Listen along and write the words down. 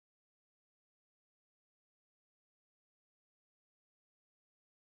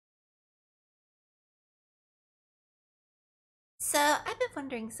So, I've been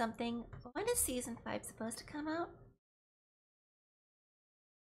wondering something. When is season 5 supposed to come out?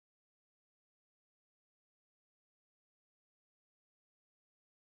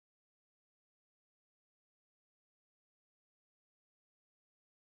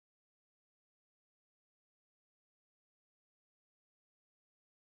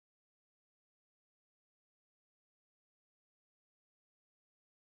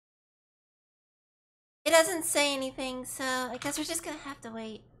 It doesn't say anything, so I guess we're just gonna have to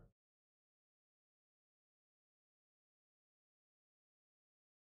wait.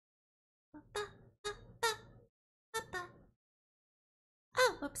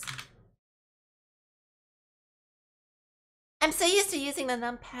 Oh, whoops. I'm so used to using the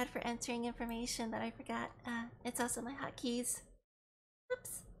numpad for entering information that I forgot. It's also my hotkeys.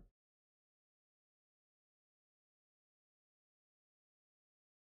 Oops.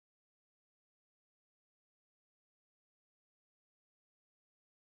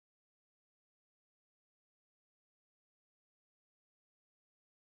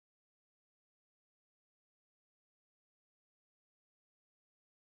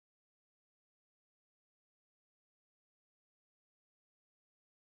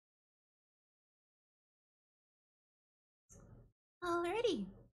 Alrighty.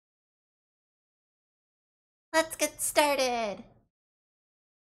 Let's get started.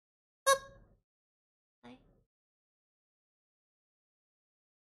 Boop.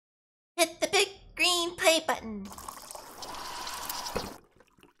 Hit the big green play button.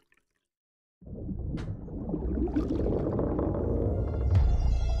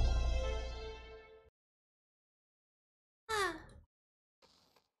 Ah.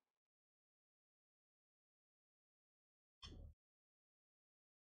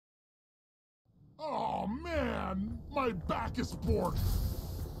 Oh man, my back is borked.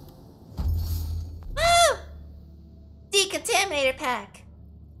 Woo! Decontaminator pack.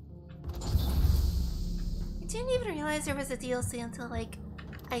 I didn't even realize there was a DLC until like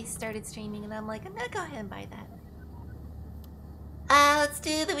I started streaming, and I'm like, I'm gonna go ahead and buy that. Let's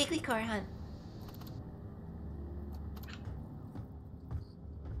do the weekly core hunt.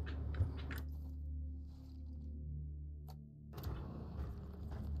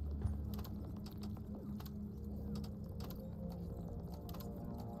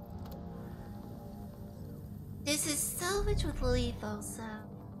 This is salvage with lethal, so.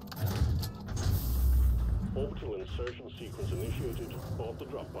 Orbital insertion sequence initiated. Board the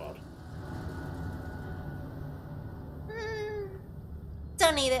drop pod.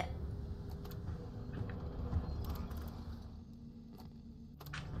 Don't need it.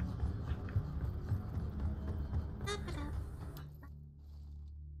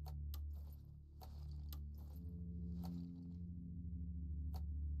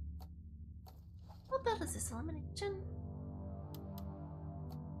 What build is this? Elimination?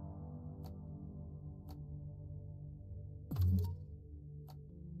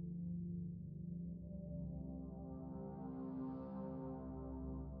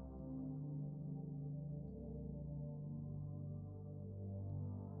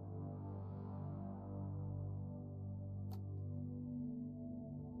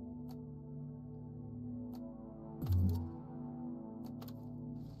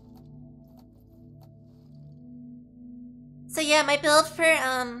 So yeah, my build for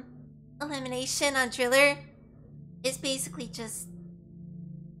elimination on Driller is basically just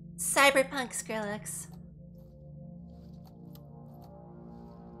Cyberpunk Skrillex.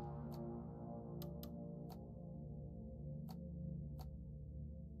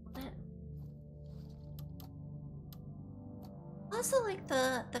 Also like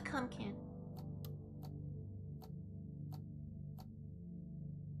the cum can.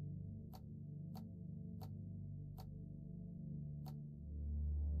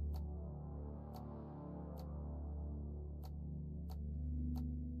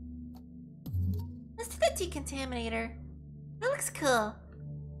 Let's do the decontaminator. That looks cool.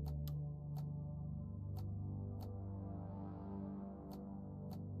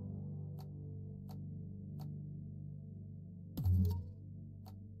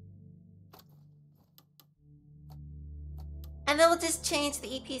 And then we'll just change the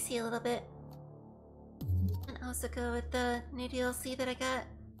EPC a little bit. And also go with the new DLC that I got.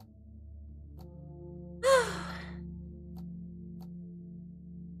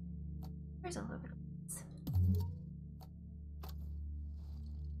 Where's all over the place?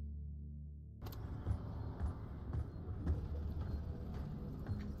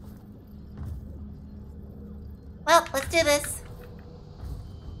 Well, let's do this.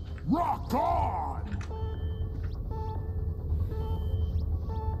 Rock on!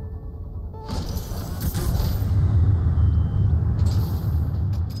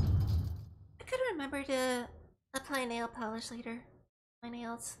 remember to apply nail polish later. My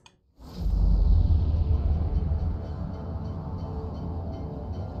nails.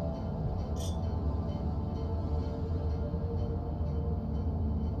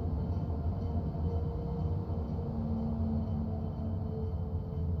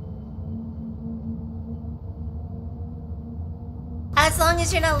 As long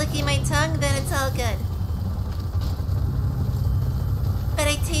as you're not licking my tongue, then it's all good. But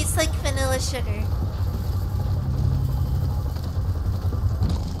I taste like vanilla sugar.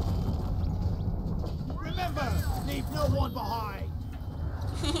 Remember, leave no one behind.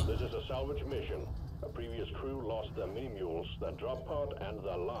 This is a salvage mission. A previous crew lost their mini-mules, their drop pod, and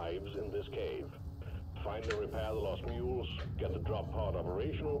their lives in this cave. Find and repair the lost mules, get the drop pod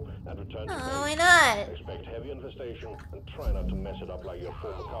operational, and return to Oh, base. why not? Expect heavy infestation, and try not to mess it up like your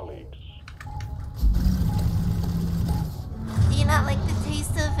former colleagues. Do you not like the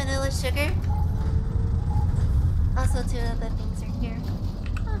taste of vanilla sugar? Also, two of the things are here.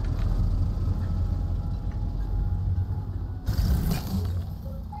 Huh.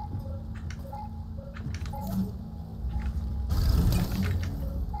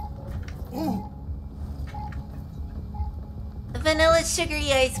 Vanilla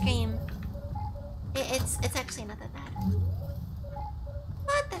sugary ice cream. It's actually not that bad.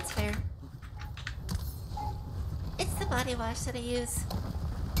 But that's fair. It's the body wash that I use.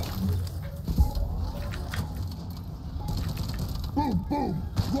 Boom, boom!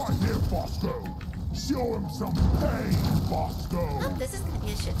 Right here, Bosco! Show him some pain, Bosco! Oh, this is gonna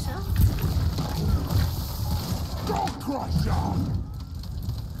be a shit show. Go crush him!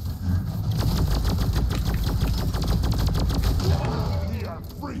 We are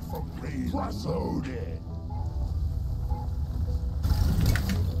free from me! Press loaded!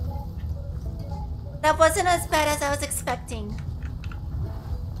 That wasn't as bad as I was expecting.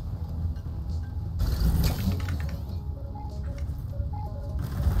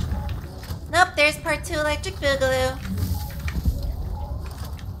 Nope, there's part 2 Electric Boogaloo.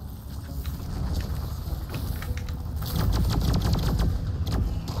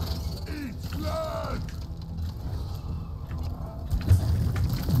 Eat blood!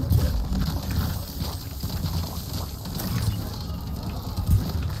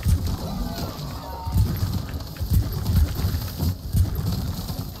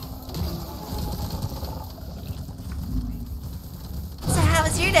 So how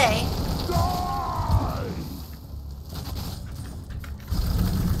was your day? Die!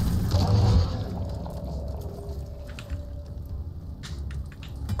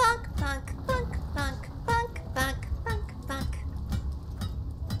 Bonk, bonk, bonk, bonk, bonk, bonk, bonk, bonk.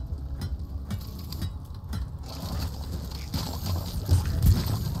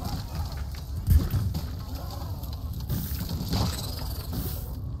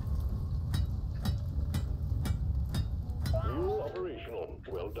 Mule operational.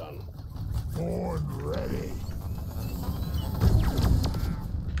 Well done. Born ready!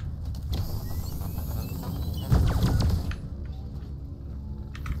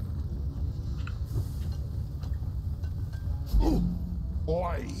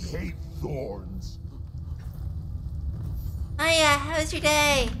 I hate thorns. Hiya, how was your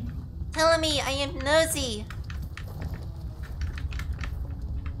day? Tell me, I am nosy.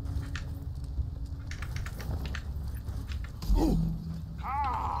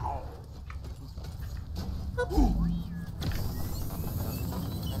 Ow!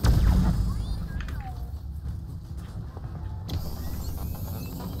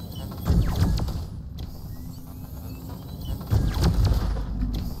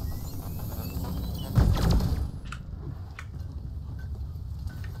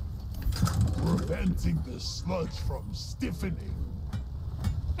 Preventing the sludge from stiffening.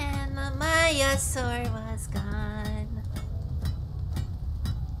 And the Maya-saur was gone.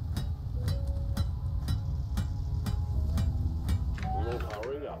 Mule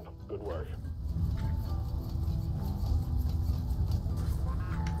powering up. Good work.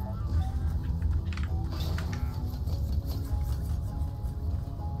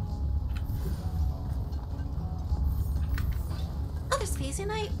 Oh, there's Phasey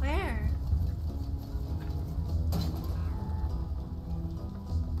Night? Where?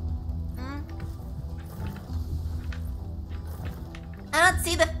 I don't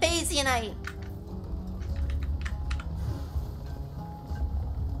see the Phasey Night.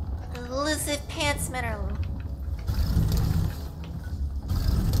 Elusive pants mineral.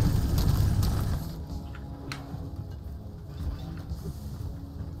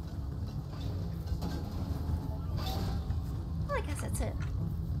 Well, I guess that's it.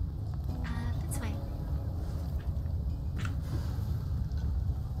 This way.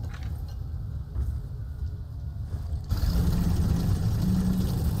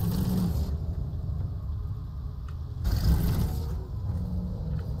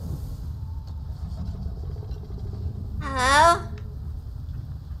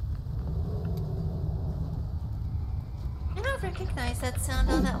 sound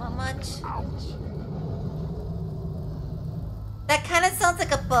all that much. Ouch. That kind of sounds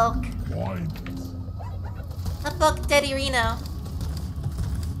like a bulk. Point. A bulk Daddy Reno.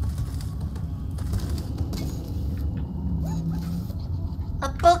 A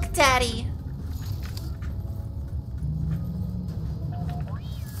bulk daddy.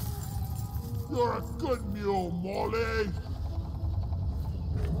 You're a good mule, Molly.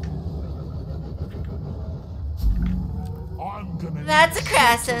 I'm gonna. That's a need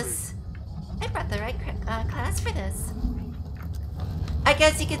Crassus. I brought the right class for this. I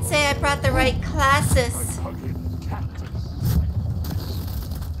guess you could say I brought the right classes. Hugging cactus.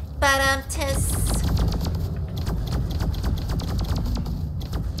 But Tis.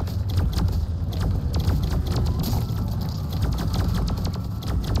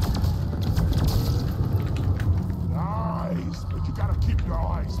 Nice, but you gotta keep your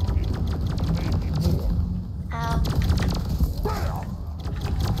eyes peeled. Maybe more. Ow. Bam!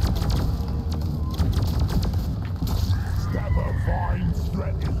 Stabber Vine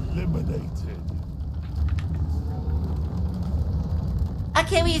threat eliminated.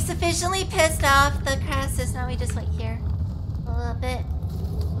 Okay, we've sufficiently pissed off the Crassus. Now we just wait here a little bit.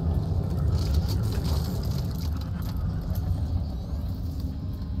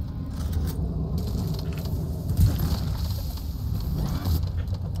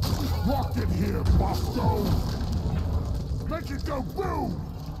 Rocket here, Bosco! Make it go boom!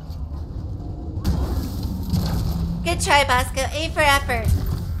 Good try, Bosco. A for effort.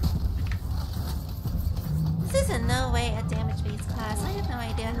 This is in no way a damage-based class. I have no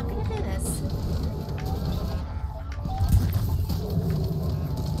idea how can I do this.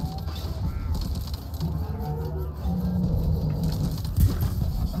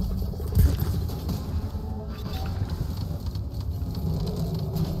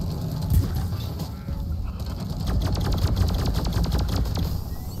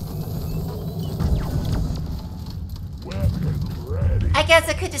 Weapon ready. I guess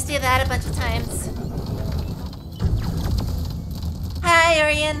I could just do that a bunch of times. Hi,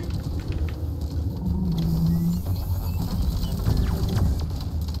 Orion.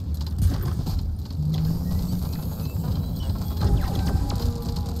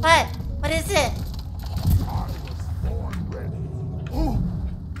 What? What is it? I was born ready. Ooh,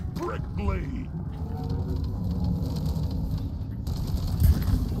 prickly.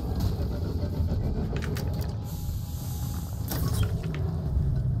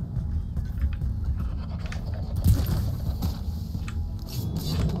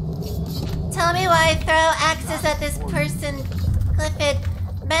 Tell me why I throw axes at this person, Clifford.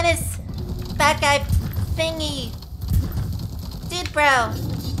 Menace, bad guy, thingy. Dude, bro.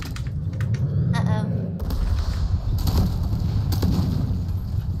 Uh-oh.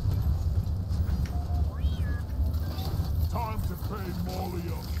 Time to pay Molly a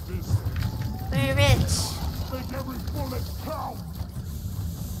visit. We're rich. Make every bullet count.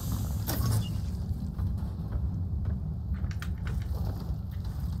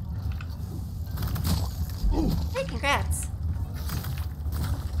 Hey, congrats.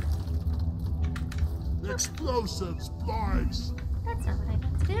 Explosives, flies. That's not what I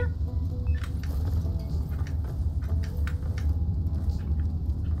meant to do.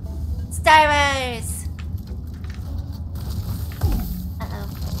 Star Wars! Uh-oh.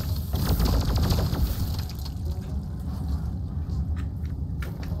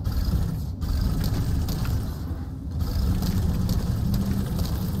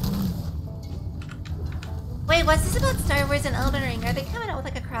 Wait, what's this about Star Wars and Elden Ring? Are they coming out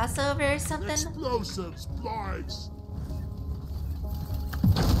with like a crossover or something? Explosives, flies.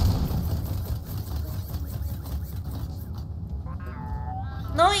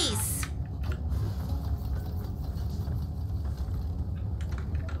 Noise!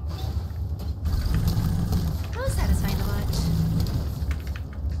 That was satisfying to watch.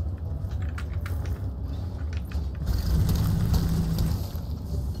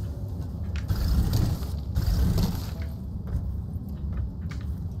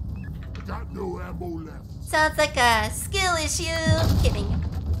 Got no ammo left. Sounds like a skill issue. Kidding.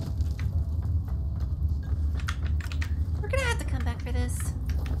 We're gonna have to come back for this.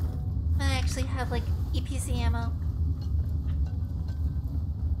 I actually have like EPC ammo.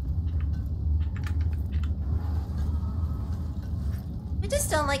 We just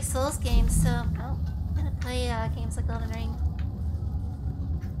don't like Souls games, so I'm gonna play games like Elden Ring.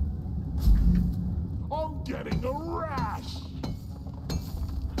 I'm getting a rash.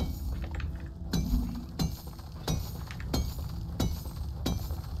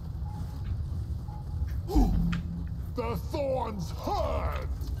 Ooh, the thorns hurt.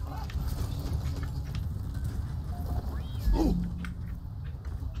 Ooh.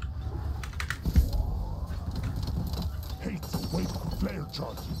 flare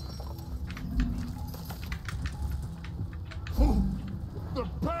charges. Oh, the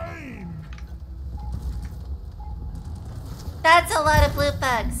pain! That's a lot of blue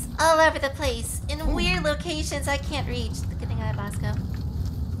bugs all over the place in weird locations I can't reach. Good thing I have Bosco.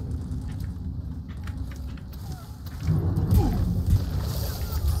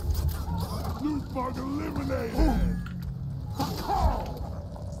 Loot bug eliminated!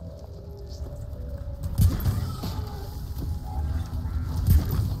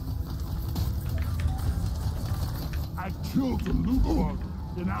 I killed the loot bug,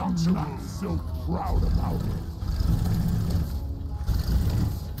 and I'm not so proud about it.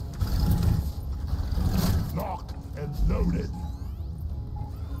 Locked and loaded.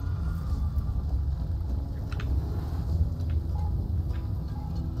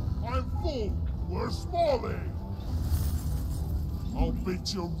 I'm full. Where's Smalley? I'll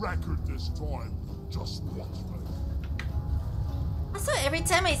beat your record this time. Just watch me. Also, every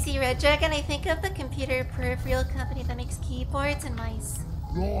time I see Red Dragon, I think of the computer peripheral company that makes keyboards and mice.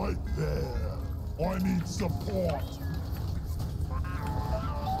 Right there. I need support.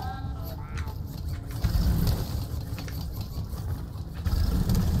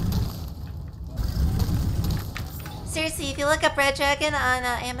 Seriously, if you look up Red Dragon on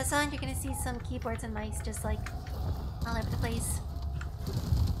Amazon, you're gonna see some keyboards and mice just like all over the place.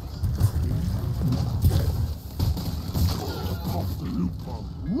 Off the loot bug.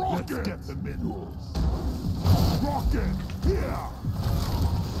 Rocket! Let's get the minerals. Rocket! Here!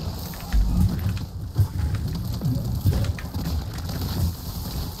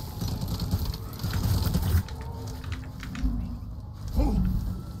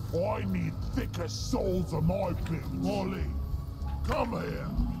 I need thicker souls on my big Molly. Come here.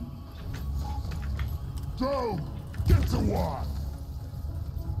 Go! Get to work!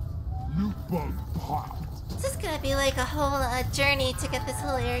 Loot bug popped. This is gonna be like a whole journey to get this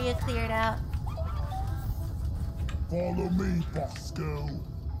whole area cleared out. Follow me, Bosco.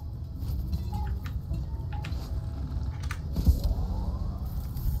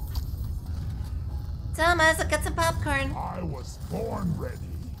 Thomas, I've got some popcorn. I was born ready.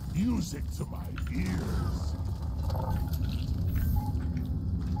 Music to my ears.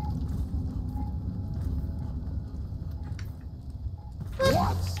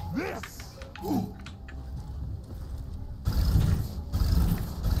 What's this? Ooh.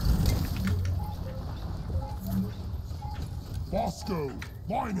 Bosco,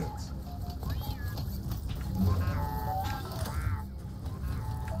 mine it.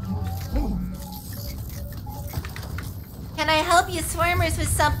 Can I help you swarmers with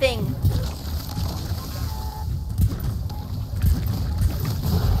something?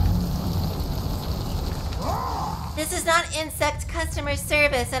 This is not insect customer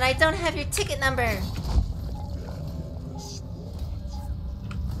service, and I don't have your ticket number.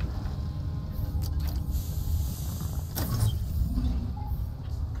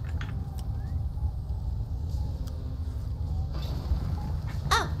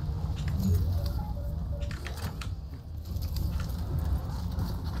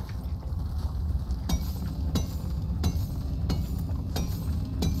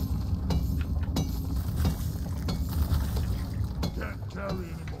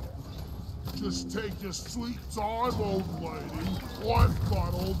 Take your sweet time, old lady. I've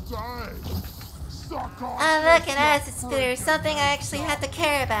got all day. Suck on. Oh, look, an acid spitter. Something I actually have to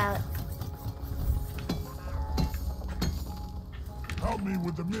care about. Help me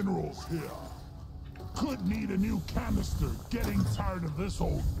with the minerals here. Could need a new canister. Getting tired of this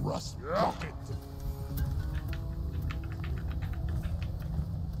old rust bucket.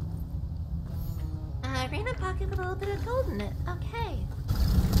 Random pocket with a little bit of gold in it. Okay.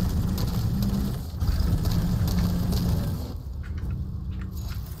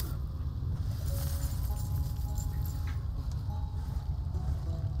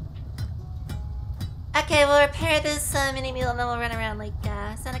 Okay, we'll repair this mini meal and then we'll run around like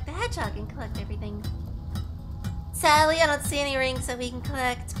Sonic the Hedgehog and collect everything. Sadly, I don't see any rings that we can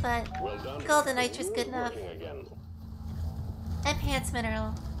collect, but gold and nitra's good enough. And pants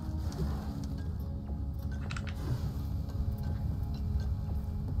mineral.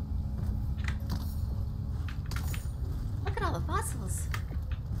 Look at all the fossils.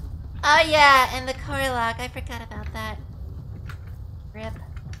 Oh yeah, and the core lock. I forgot about that. Rip.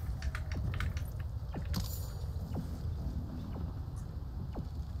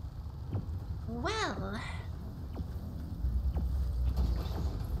 Well.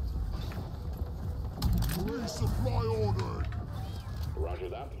 Resupply ordered. Roger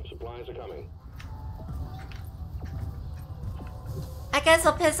that. Supplies are coming. I guess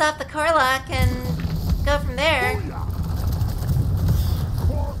I'll piss off the core lock and go from there.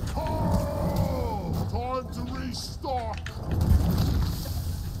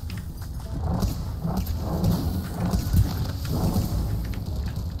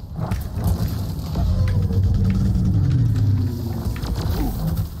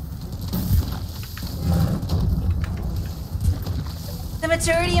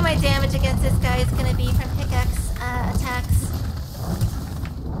 majority of my damage against this guy is gonna be from pickaxe attacks.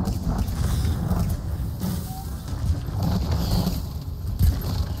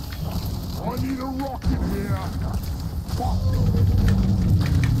 I need a rocket here. Fuck.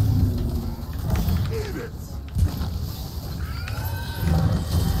 Eat it.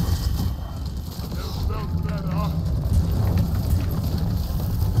 Never felt better.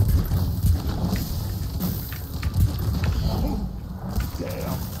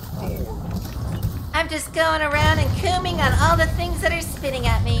 Damn thorns. I'm just going around and combing on all the things that are spitting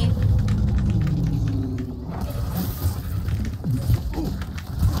at me.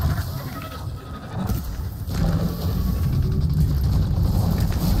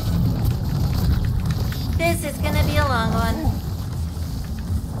 This is gonna be a long one.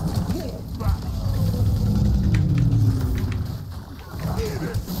 Eat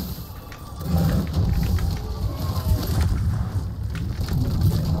it.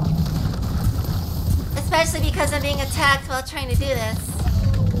 Especially because I'm being attacked while trying to do this.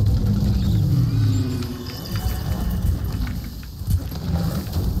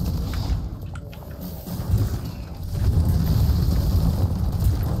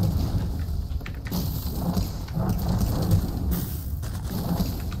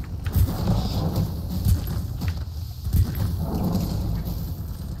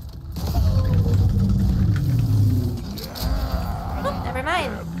 Oh, never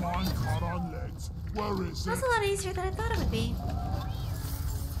mind. Mine caught on legs. Where is That's it? a lot easier than I thought it would be.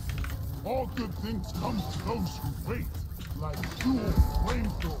 All good things come to those who wait, like fuel,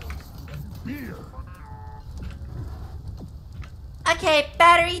 flamethrowers, and beer. Okay,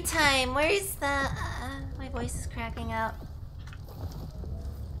 battery time. Where's the... my voice is cracking out.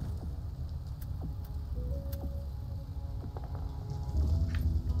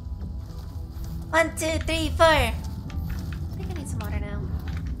 One, two, three, four. I think I need some water now.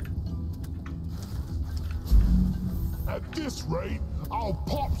 At this rate, I'll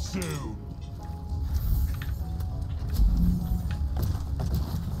pop soon.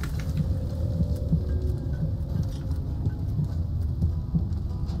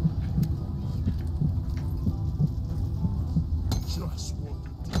 Just want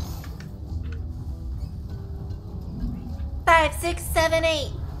to die. 5, 6, 7,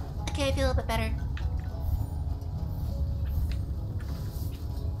 8. Okay, I feel a little bit better.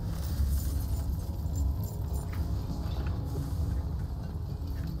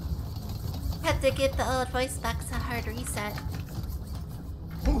 Had to give the old voice box a hard reset.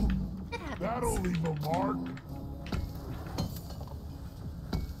 It happens. That'll leave a mark.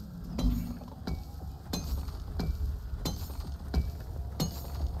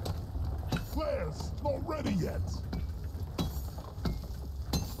 Flares, not ready yet.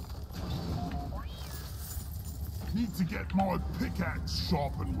 Need to get my pickaxe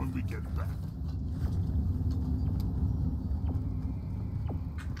sharpened when we get back.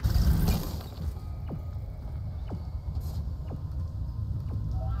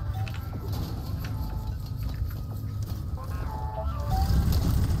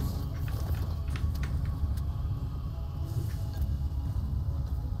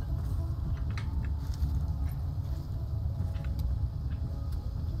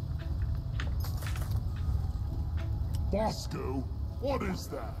 Bosco, what is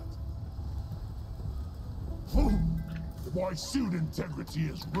that? My suit integrity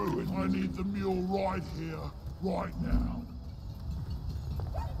is ruined. I need the mule right here, right now.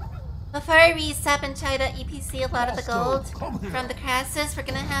 Before I reset and try to EPC a lot of the gold Bosco, come here. from the crassus, we're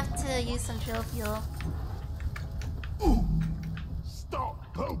gonna have to use some drill fuel.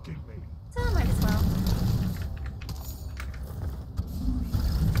 Stop poking me. So I might as well.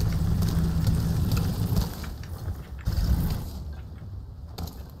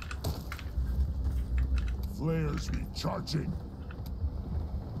 Flares recharging.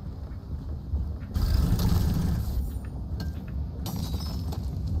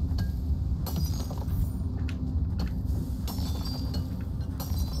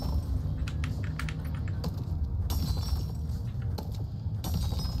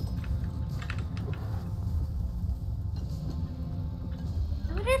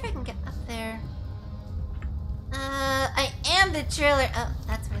 I wonder if I can get up there. I am the driller. Oh,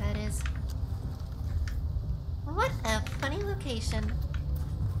 that's where that is. What a funny location.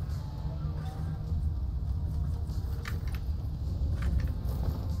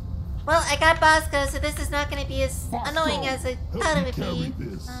 Well, I got Bosco, so this is not going to be as Bosco, annoying as I help thought me it would carry be.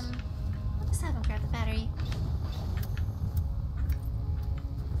 this. I'll just have him grab the battery.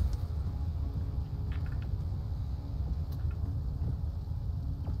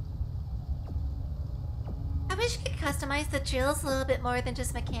 How wish you could customize the drills a little bit more than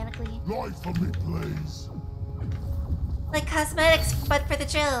just mechanically. Light for me, please. Like cosmetics, but for the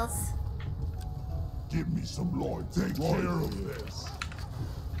drills. Give me some light. Take care of this.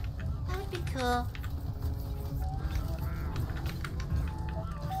 That would be cool.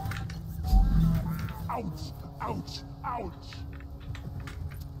 Ouch! Ouch! Ouch!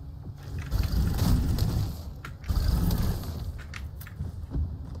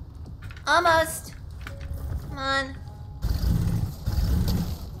 Almost. Come on.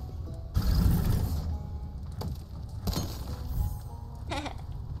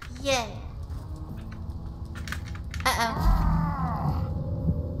 Yeah. Uh-oh.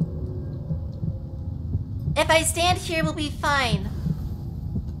 If I stand here, we'll be fine.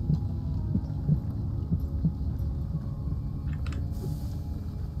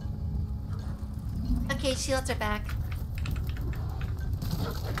 Okay, shields are back.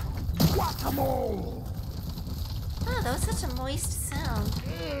 Guacamole! Oh, that was such a moist sound.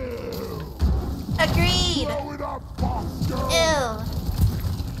 Ew! Agreed! Blow it up, Bosco! Ew.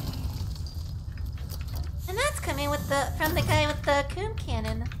 And that's coming with from the guy with the coon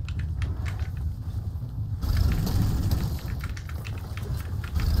cannon.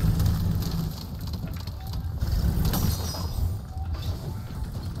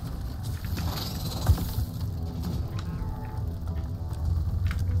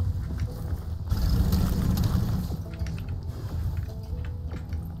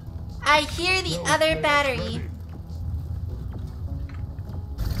 I hear the other battery.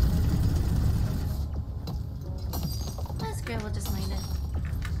 That's good, we'll just mine it.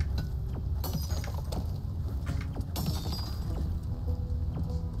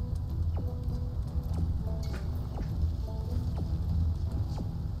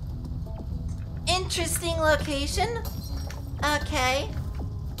 Interesting location. Okay.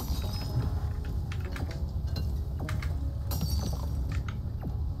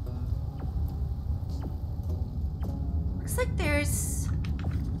 Looks like there's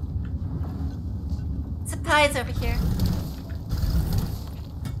supplies over here.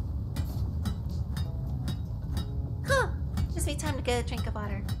 Cool. Gives me time to get a drink of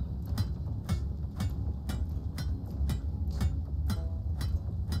water.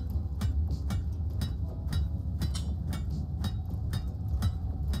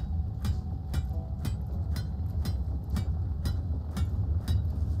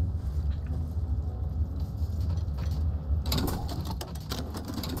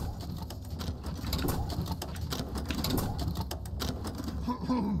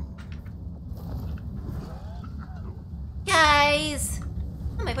 Guys!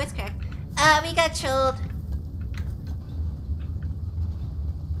 Oh, my voice cracked. We got trolled.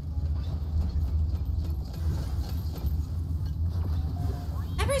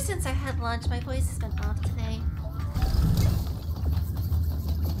 Ever since I had lunch, my voice has been off today.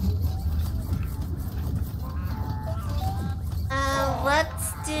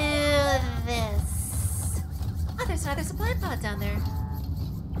 Let's do this. Oh, there's another supply pod down there.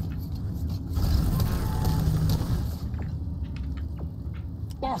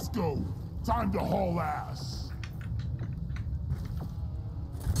 Bosco, time to haul ass.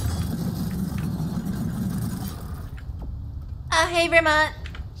 Oh, hey, Vermont.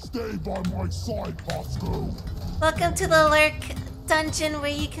 Stay by my side, Bosco. Welcome to the lurk dungeon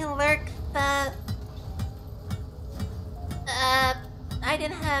where you can lurk the... I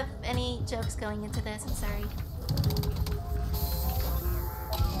didn't have any jokes going into this, I'm sorry.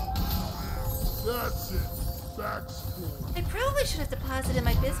 That's it. Back's full. I probably should have deposited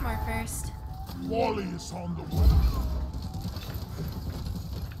my Bismarck first. Wally is on the way.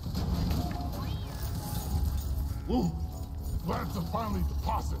 Ooh, glad to finally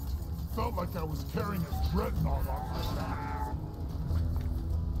deposit. Felt like I was carrying a dreadnought on my back.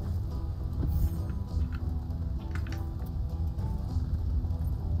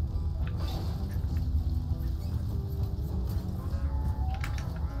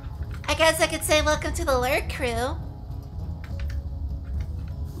 I guess I could say welcome to the lurk crew. I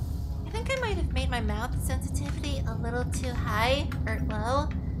think I might have made my mouth sensitivity a little too high or low,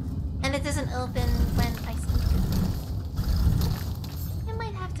 and it doesn't open when I speak. I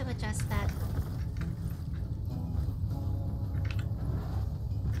might have to adjust that.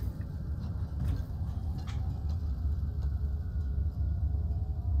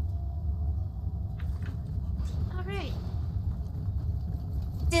 All right.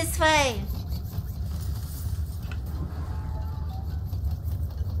 This way.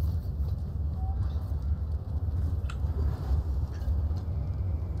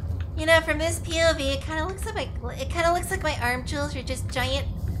 You know, from this POV, it kind of looks like my arm jewels are just giant,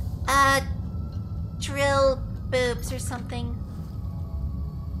 drill boobs or something.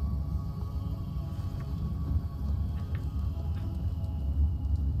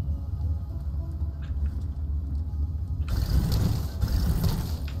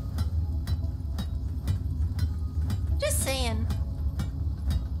 Just saying.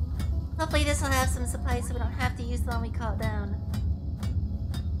 Hopefully this will have some supplies so we don't have to use the one we caught down.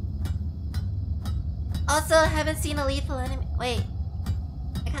 Also, haven't seen a lethal enemy. Wait.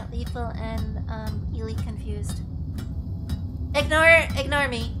 I got lethal and elite confused. Ignore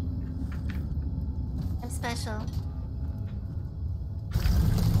me. I'm special.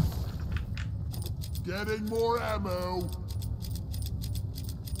 Getting more ammo.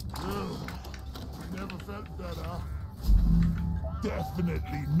 Ugh, never felt better.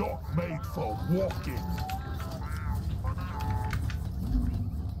 Definitely not made for walking.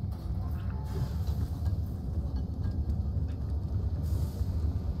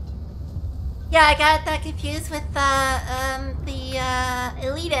 Yeah, I got that confused with the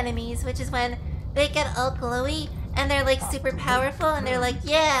elite enemies, which is when they get all glowy and they're like super powerful and they're like,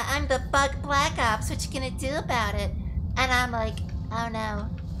 yeah, I'm the bug Black Ops, what you gonna do about it? And I'm like, oh no.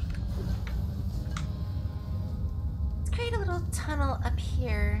 Let's create a little tunnel up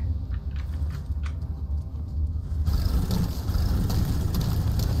here.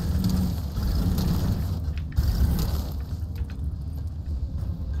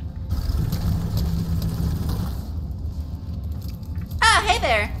 Oh, hey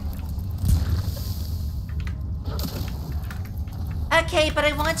there. Okay, but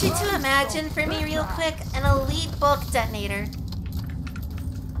I want you to imagine for me real quick an elite bulk detonator.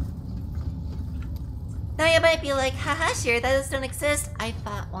 Now you might be like, haha, sure, those don't exist. I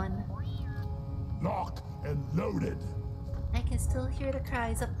fought one. Locked and loaded. I can still hear the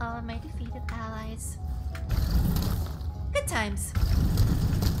cries of all of my defeated allies. Good times.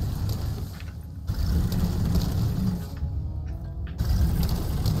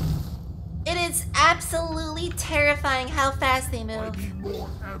 It is absolutely terrifying how fast they I move. need more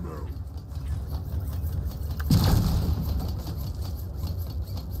ammo.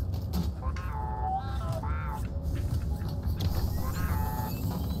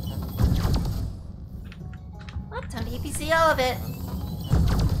 Well, time to EPC all of it.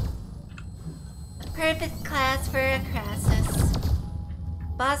 A perfect class for a Crassus.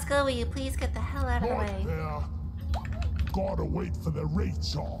 Bosco, will you please get the hell out of the way? There. Gotta wait for the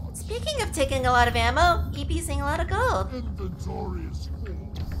recharge. Speaking of taking a lot of ammo, EPCing a lot of gold. Inventory is full.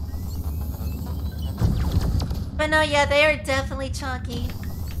 But no, yeah, they are definitely chunky.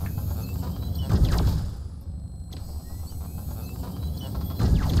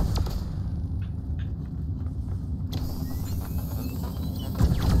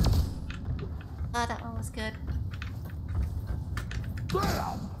 Oh, that one was good.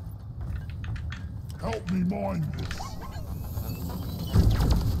 Bam! Help me mine this.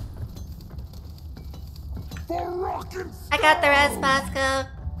 For rockin' I got the rest, Bosco.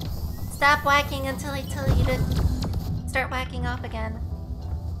 Stop whacking until I tell you to start whacking off again.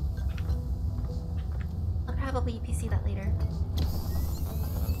 I'll probably EPC that later.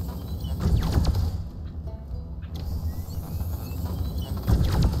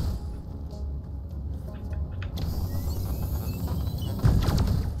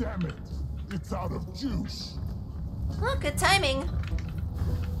 Damn it! It's out of juice. Oh, good timing.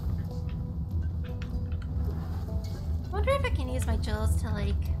 Wonder if I can use my drills to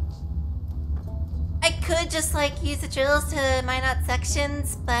like... I could just like use the drills to mine out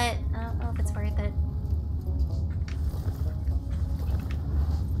sections, but I don't know if it's worth it.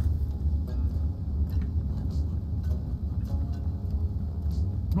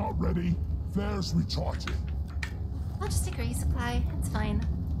 Not ready. There's recharging. I'll just take a resupply. It's fine.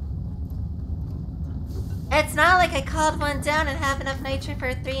 It's not like I called one down and have enough nitro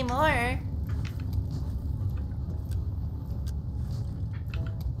for 3 more.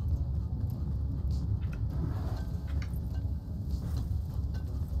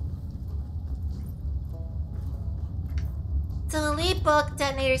 So elite bulk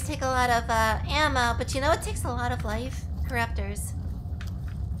detonators take a lot of ammo, but you know what takes a lot of life? Corruptors.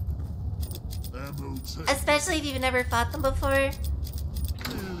 Ammo tank. Especially if you've never fought them before.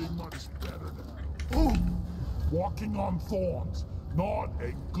 Feeling much better now. Ooh! Walking on thorns. Not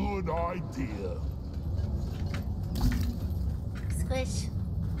a good idea. Squish.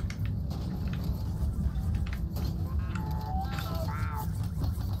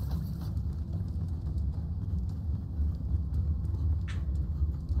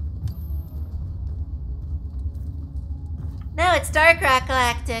 No, it's Rock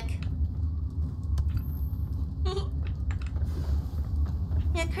Galactic.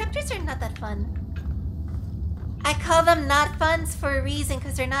 Yeah, corruptors are not that fun. I call them not funs for a reason,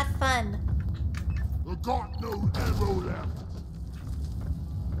 because they're not fun. I got no ammo left.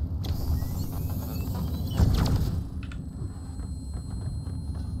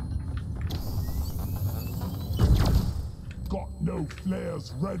 Got no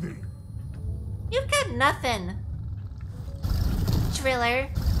flares ready. You've got nothing. Driller.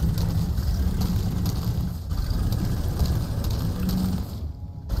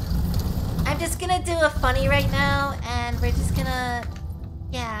 I'm just gonna do a funny right now, and we're just gonna...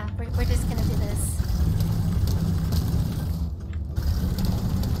 Yeah, we're just gonna do this.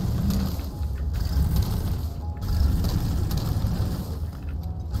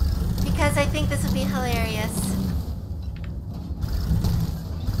 Because I think this would be hilarious.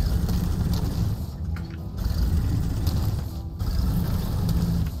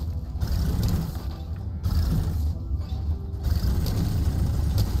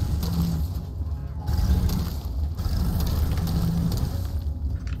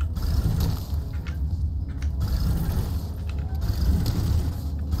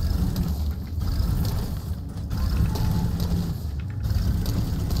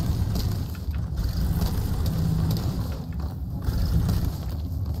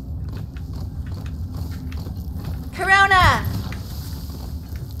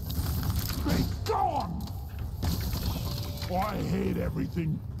 I hate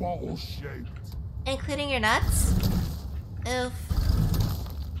everything ball-shaped. Including your nuts? Oof.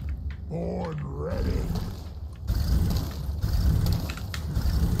 Born ready.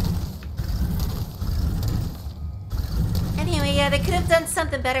 Anyway, yeah, they could have done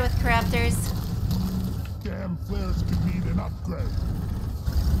something better with corruptors. Damn flares could need an upgrade.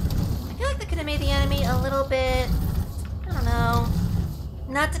 I feel like they could have made the enemy a little bit, I don't know,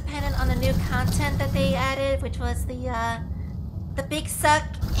 not dependent on the new content that they added, which was the big suck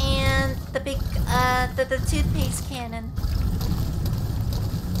and the big, the toothpaste cannon.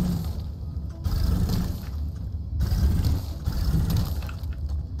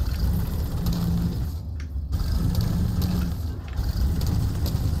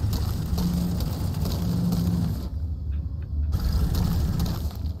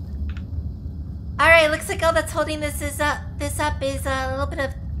 Alright, looks like all that's holding this up is a little bit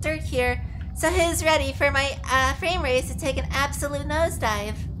of dirt here. So who's ready for my frame race to take an absolute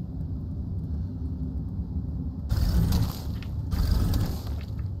nosedive?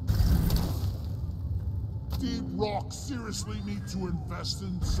 Did Rock seriously need to invest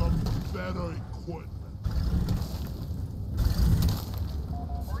in some better equipment?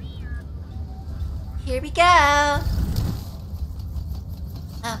 Here we go.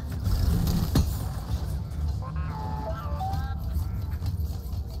 Oh.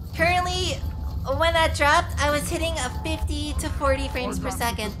 Currently, when that dropped, I was hitting a 50 to 40 frames per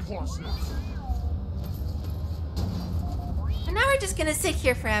second. And now we're just gonna sit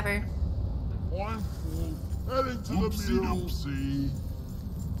here forever. I'm full. Heading to the mule.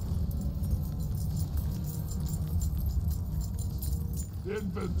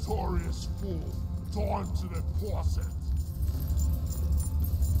 Inventory is full. Time to deposit.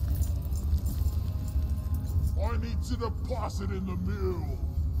 I need to deposit in the mule.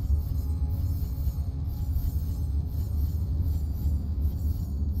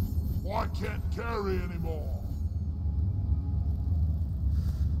 I can't carry anymore.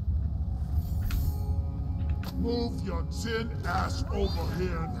 Move your tin ass over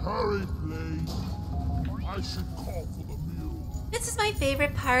here and hurry, please. I should call for the mule. This is my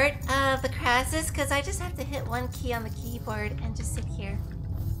favorite part of the crashes because I just have to hit one key on the keyboard and just sit here.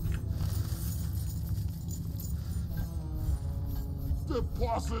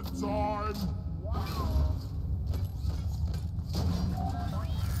 Deposit time.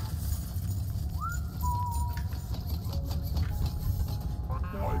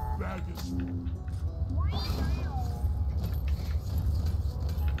 My bag is full.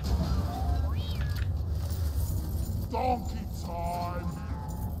 Donkey time.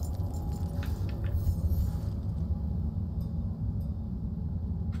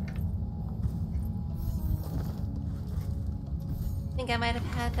 I think I might have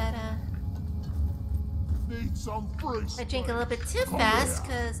had that, Need some free I drink a little bit too fast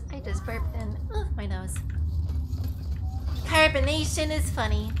because I just burped and, my nose. Carbonation is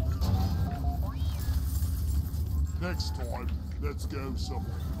funny. Next time, let's go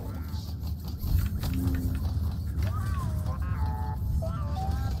somewhere nice.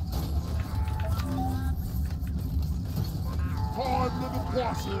 Time to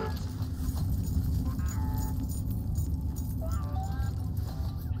deposit.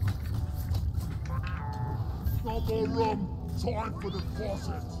 No more room. Time for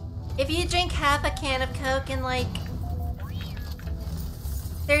deposit. If you drink half a can of Coke in like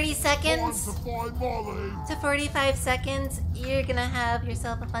 30 seconds to 45 seconds, you're gonna have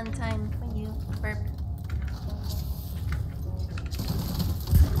yourself a fun time when you burp.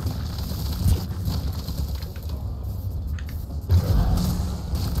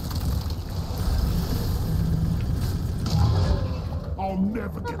 I'll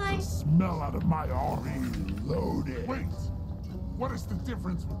never get the smell out of my RE loaded. Wait, what is the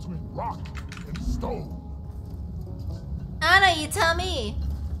difference between rock and stone? I don't know, you tell me.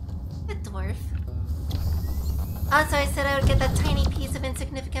 A dwarf. Also, I said I would get that tiny piece of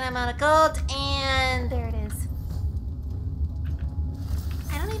insignificant amount of gold, and there it is.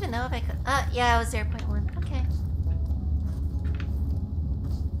 I don't even know if I could. Yeah, it was 0.1. Okay.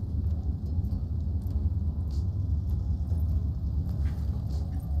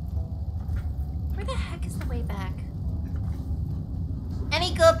 Where the heck is the way back?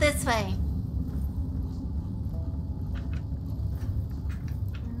 Any gold this way?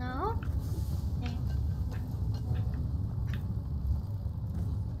 No? Okay.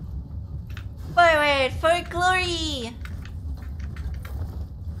 Forward for glory!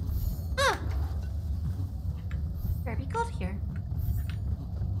 Huh. There be gold here.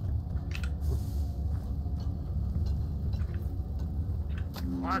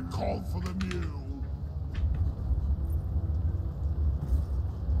 I called for the mule.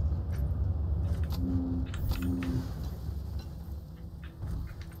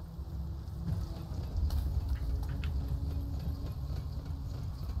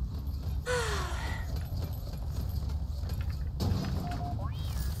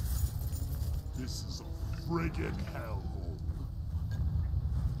 This is a friggin' hellhole.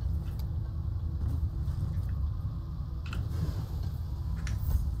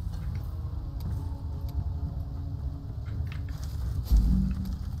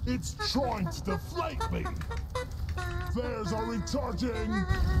 It's trying to deflate me. Flares are recharging.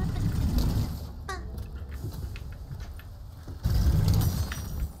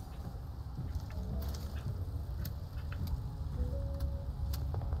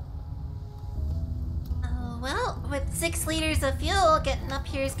 Well, with 6 liters of fuel, getting up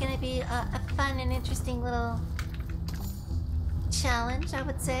here is going to be a fun and interesting little challenge, I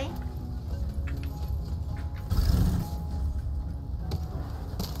would say.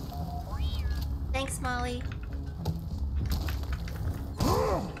 Thanks, Molly.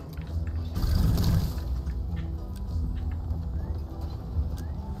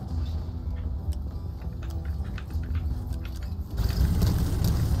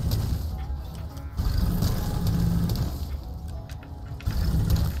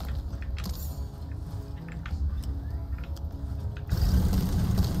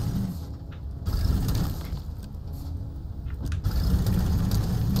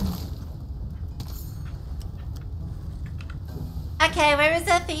 Okay, where was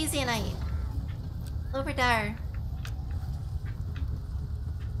that Phasianite? Over there.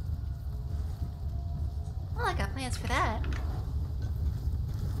 Well, I got plans for that.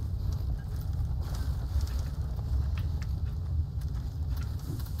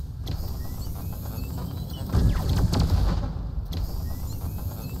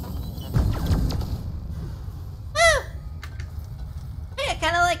 Woo! Hey, I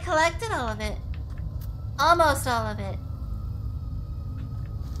kind of like collected all of it. Almost all of it.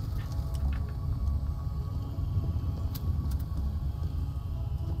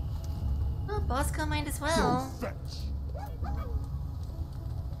 Bosco might as well.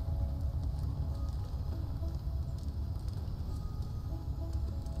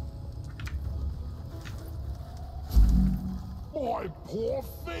 My poor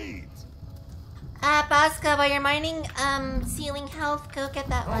feet. Bosco, while you're mining ceiling health, go get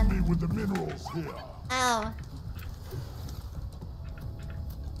that Help one. me with the minerals here. Ow.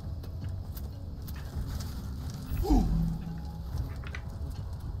 Ooh.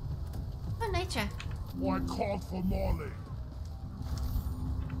 Oh, Nitra. I called for Molly.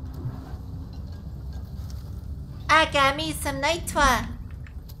 I got me some Nitra.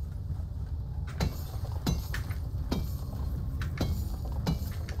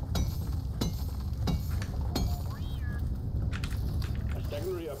 A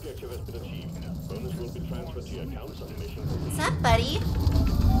secondary objective has been achieved. Bonus will be transferred to your account on mission. What's up, buddy?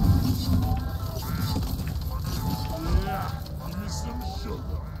 Yeah, give me some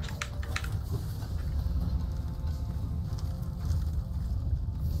sugar.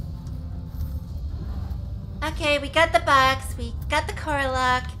 Okay, we got the box, we got the core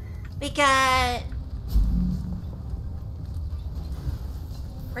lock, we got...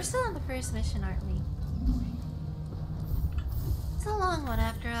 We're still on the first mission, aren't we? It's a long one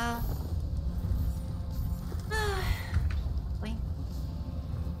after all. Wait.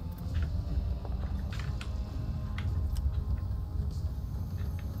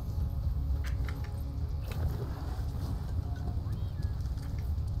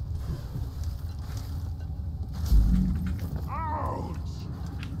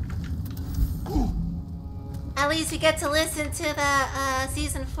 At least we get to listen to the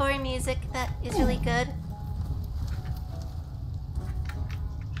season 4 music that is really good.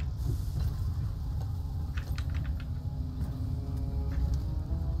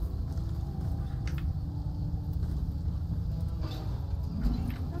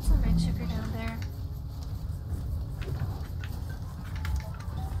 That's some red sugar down there.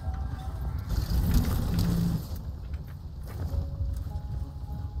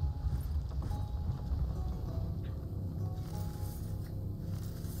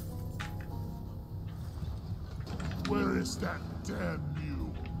 Where is that damn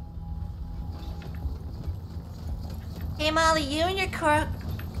mule? Hey Molly, you and your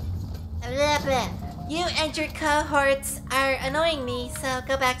cohorts are annoying me, so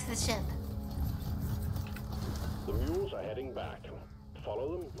go back to the ship. The mules are heading back.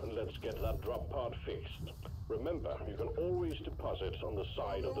 Follow them and let's get that drop pod fixed. Remember, you can always deposit on the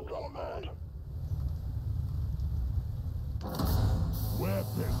side of the drop pod.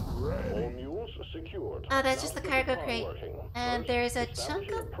 Weapon ready. All mules secured. Oh, that's just the Now cargo pod crate. working. And First, there's a establish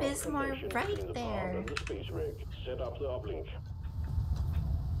chunk of proper Bismore connection right between the pod there. and the space rig. Set up the uplink.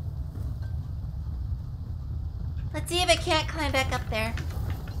 Let's see if I can't climb back up there.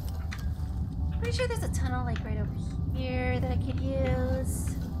 Pretty sure there's a tunnel like right over here that I could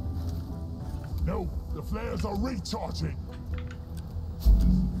use. No, the flares are recharging.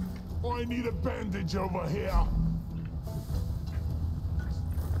 I need a bandage over here.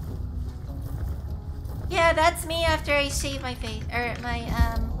 Yeah, that's me after I shave my face or my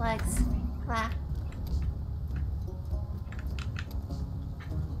legs. Blah.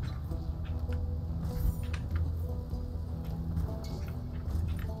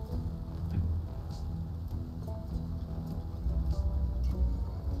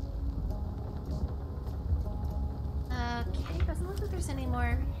 Okay, doesn't look like there's any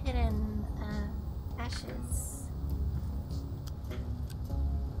more hidden ashes.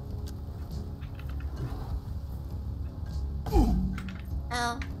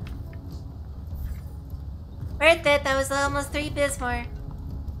 Oh. Worth it, that was almost 3 Bismore.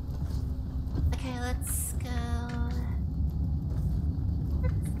 Okay, let's go.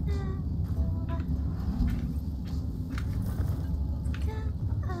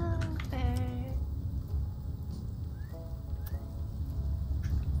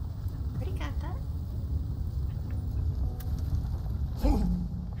 Already got that.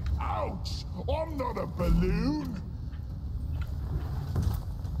 Ouch! I'm not a balloon.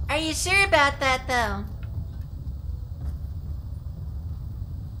 Are you sure about that, though?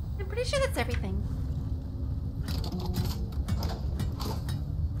 I'm pretty sure that's everything.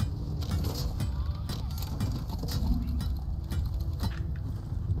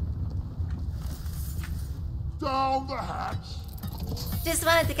 Down the hatch. Just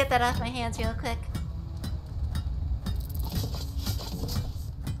wanted to get that off my hands real quick.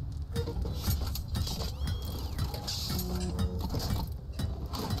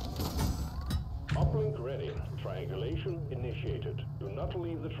 Uplink ready. Triangulation initiated. Do not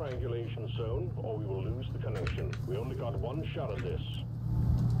leave the triangulation zone or we will lose the connection. We only got one shot at this.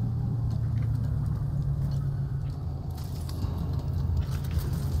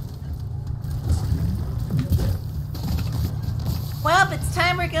 Well, it's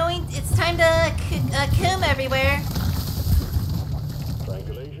time to coom everywhere.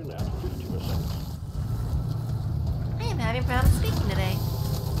 Triangulation at 50%. I am having problems speaking today.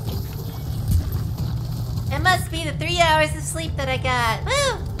 It must be the 3 hours of sleep that I got.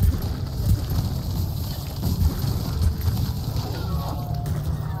 Woo!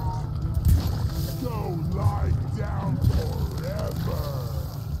 Go lie down forever.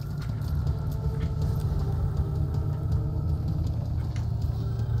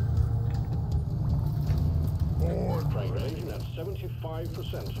 More Triangulation at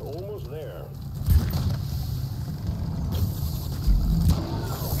 75%. Almost there.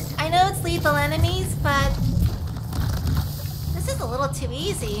 I know it's lethal enemies, but this is a little too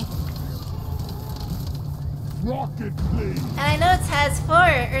easy. rocket, please. And I know it has 4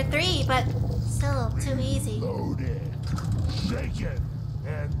 or 3, but still too easy. Load it, shake it,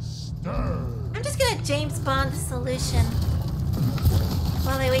 and stir. I'm just gonna James Bond the solution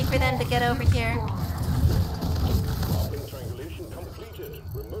while I wait for them to get over here. Uplink triangulation completed.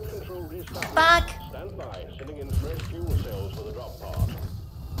 Remote control restart. Fuck! Stand by, sending in fresh fuel cells for the drop pod.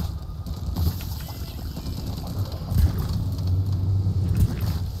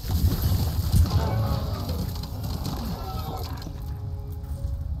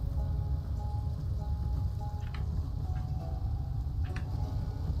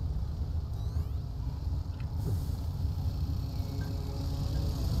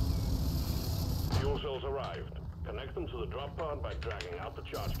 Fuel cells arrived. Connect them to the drop pod by dragging out the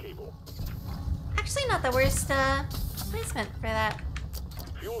charge cable. Actually, not the worst placement for that.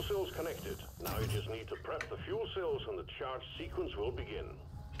 Fuel cells connected. Now you just need to prep the fuel cells and the charge sequence will begin.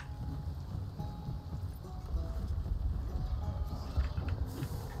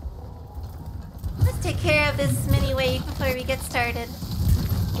 Let's take care of this mini wave before we get started.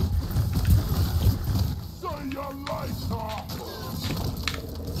 Say your lights off!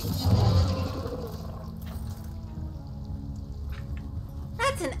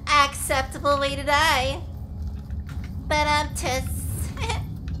 That's an acceptable way to die. But I'm just...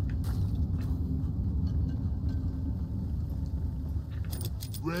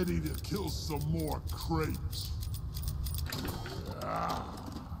 Ready to kill some more crates.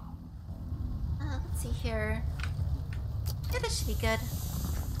 let's see here. Yeah, this should be good.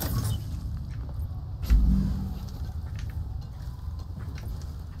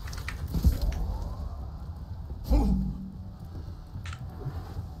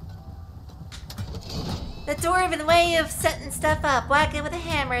 The dwarven way of setting stuff up. Whack it with a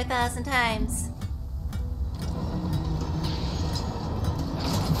hammer 1,000 times.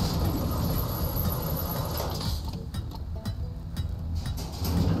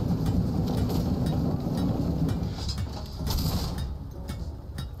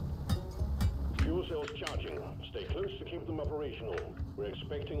 Fuel cells charging. Stay close to keep them operational. We're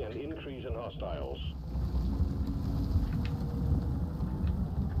expecting an increase in hostiles.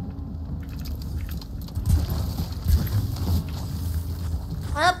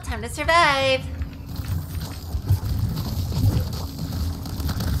 Well, time to survive.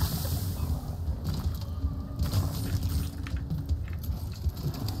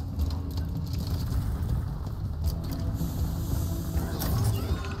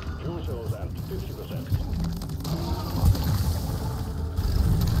 Fuel cells at 50%.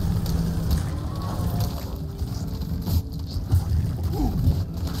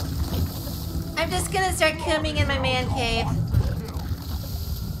 I'm just gonna start combing in my man cave.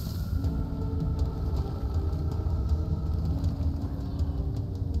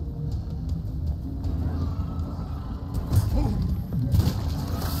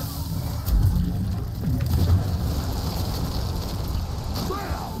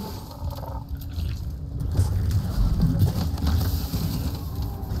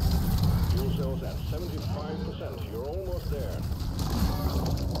 Fuel cells at 75%. You're almost there.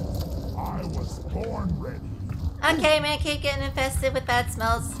 I was born ready. Okay, man cave getting infested with bad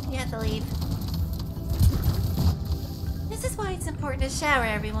smells. You have to leave. This is why it's important to shower,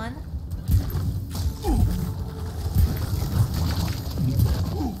 everyone.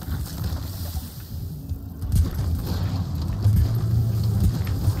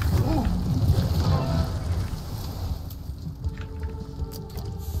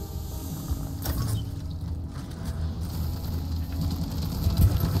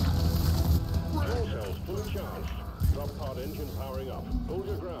 Fuel cells fully charged. Drop pod engine powering up. Hold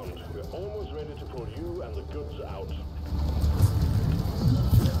your ground. We're almost ready to pull you and the goods out.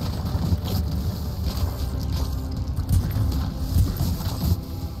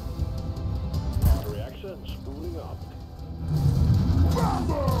 Pod reactor spooling up.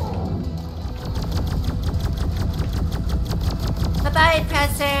 Bye-bye,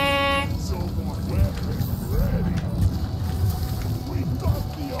 presser. Someone weapons ready. We got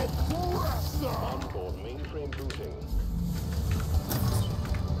the oppressor. Onboard mainframe booting.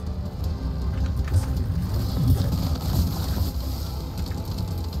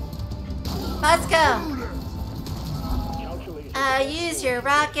 Let's go. Calculation. Use your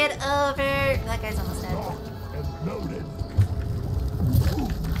rocket over... That guy's almost dead. And loaded.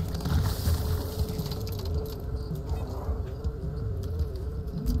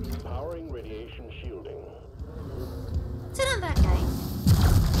 Powering radiation shielding. Sit on that guy.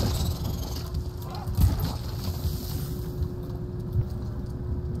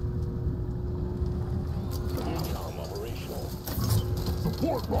 Intercom operational.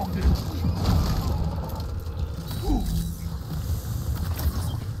 Support rocket.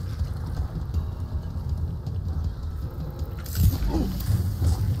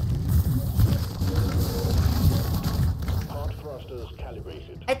 Pod thrusters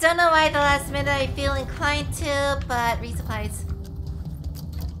calibrated. I don't know why the last minute I feel inclined to, but resupplies.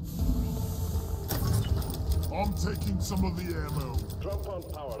 I'm taking some of the ammo. Drop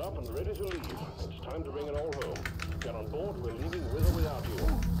pod powered up and ready to leave. It's time to bring it all home. Get on board, we're leaving with or without you.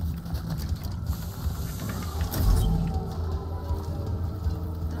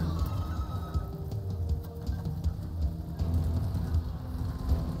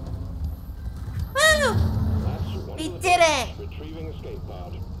 Woo! We did it! Retrieving escape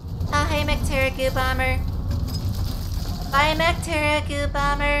pod. Oh, hey, Mectera Goo Bomber. Bye, Mectera Goo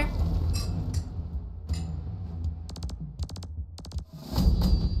Bomber.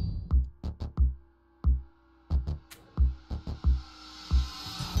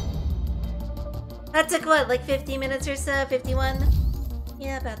 That took what, like 50 minutes or so? 51?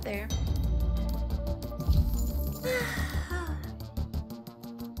 Yeah, about there.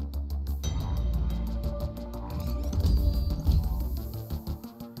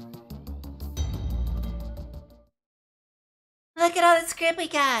 Look at all the script we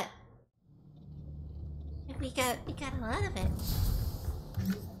got. We got a lot of it.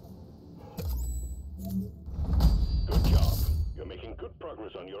 Good job. You're making good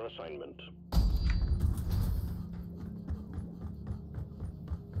progress on your assignment.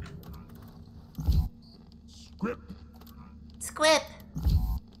 Squip.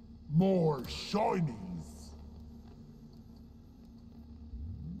 More shinies.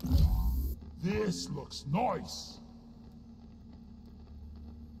 This looks nice.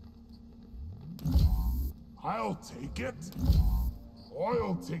 I'll take it.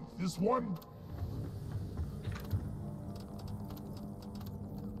 I'll take this one.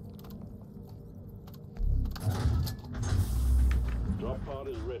 Drop pod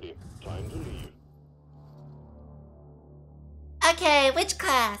is ready. Time to leave. Okay, which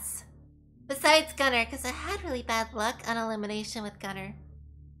class? Besides Gunner, because I had really bad luck on elimination with Gunner.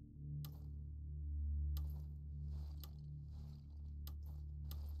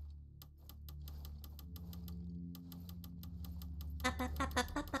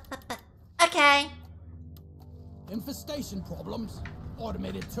 Okay. Infestation problems.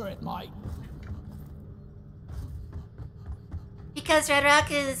 Automated turret, mate. Because Red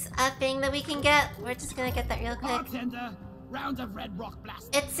Rock is a thing that we can get, we're just gonna get that real quick. Bartender, round of Red Rock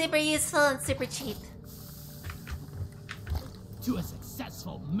Blast. It's super useful and super cheap. To a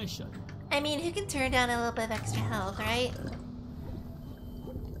successful mission. I mean, who can turn down a little bit of extra health, right?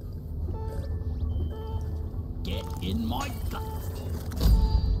 Get in my gut.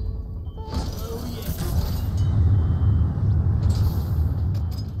 Oh yeah.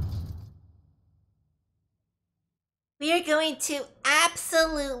 We are going to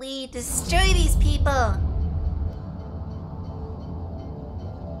absolutely destroy these people.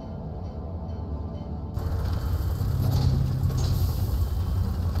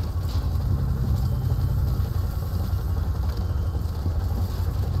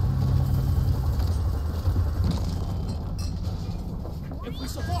 If we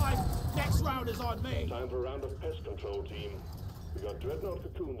survive, next round is on me. Time for a round of pest control, team. We got dreadnought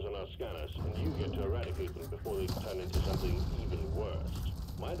cocoons on our scanners, and you get to eradicate them before they turn into something even worse.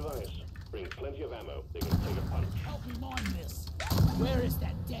 My advice, bring plenty of ammo. They can take a punch. Help me mine this. Where is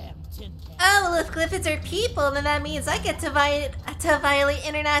that damn tin can? Oh, well, if Glyphids are people, then that means I get to violate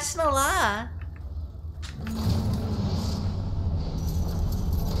international law.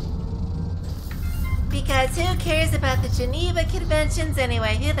 Because who cares about the Geneva Conventions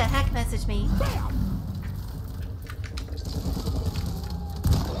anyway? Who the heck messaged me? Bam!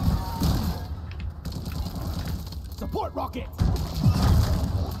 Support rocket!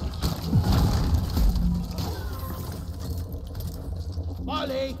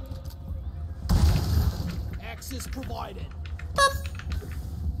 Molly! Access provided. Boop.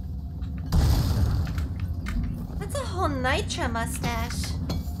 That's a whole Nitra mustache.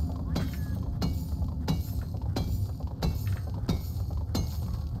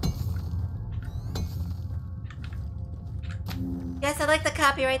 Yes, I'd like to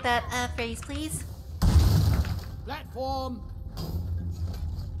copyright that phrase, please. Platform!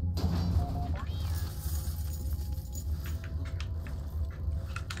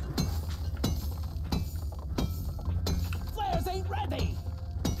 Flares ain't ready!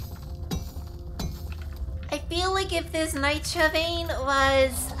 I feel like if this Nitra vein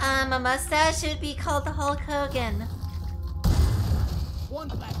was a mustache, it would be called the Hulk Hogan. One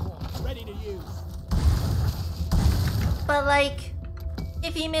platform, ready to use. But like,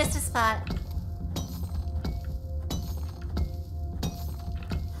 if you missed a spot.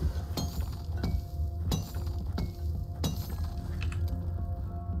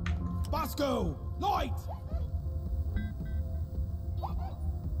 Bosco! Light!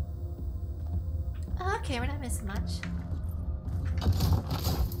 Okay, we're not missing much.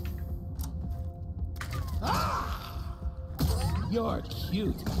 Ah! You're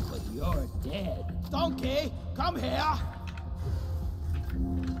cute, but you're dead. Donkey, come here.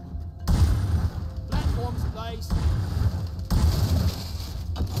 Platforms, please.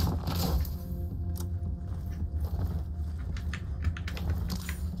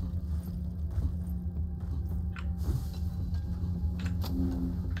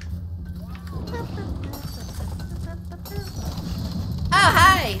 Oh,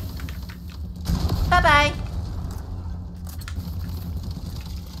 hi! Bye-bye.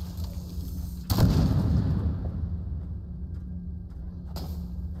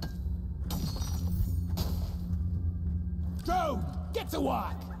 Drone, get to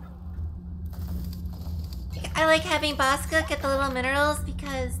work! I like having Bosca get the little minerals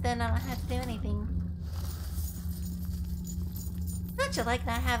because then I don't have to do anything. Don't you like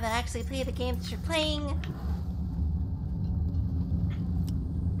not having to actually play the game that you're playing?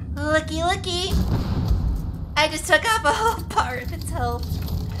 Looky, looky! I just took off a whole part of its health.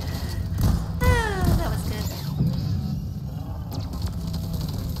 Ah, that was good.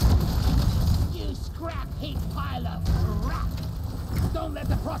 You scrap heap pile of crap! Don't let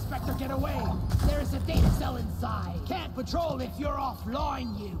the prospector get away! There is a data cell inside! Can't patrol if you're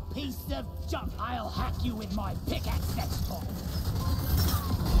offline, you piece of junk! I'll hack you with my pickaxe next time!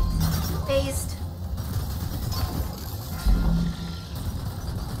 Based.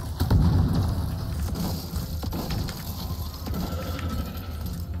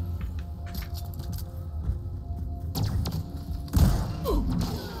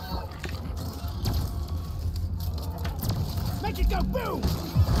 Make it go boom!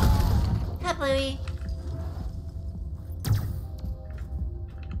 Hi, Bluey.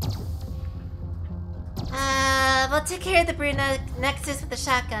 We'll take care of the Bruno Nexus with the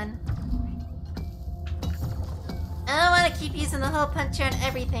shotgun. I don't want to keep using the hole puncher on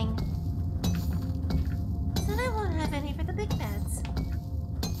everything. Then I won't have any for the big bats.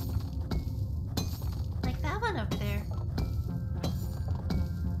 Like that one over there.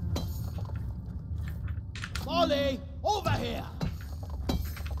 Molly, over here!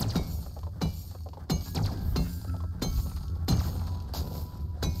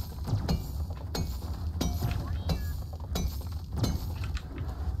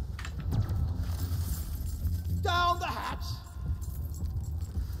 Down the hatch!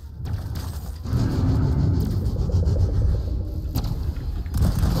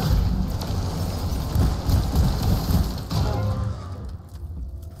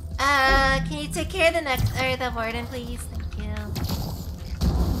 Can you take care of the next or the warden, please? Thank you.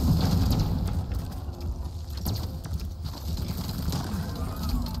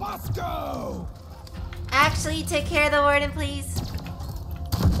 Bosco! Actually, take care of the warden, please.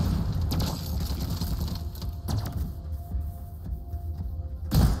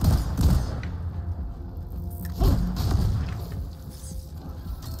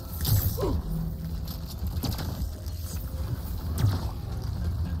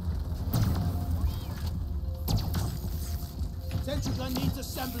 Sentry gun needs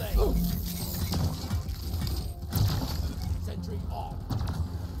assembly. Sentry off.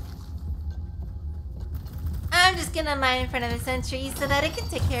 I'm just gonna mine in front of the sentry so that it can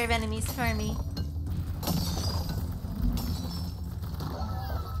take care of enemies for me.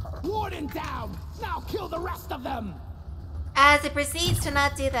 Warden down! Now kill the rest of them! As it proceeds to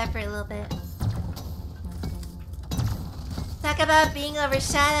not do that for a little bit. Talk about being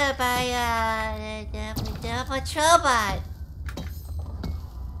overshadowed by the patrol bot.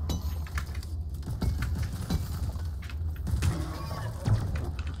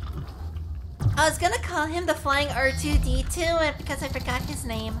 I was gonna call him the Flying R2-D2 because I forgot his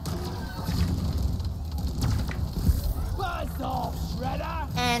name. Buzz off, Shredder!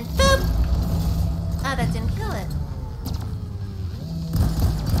 And boop! Oh, that didn't kill it.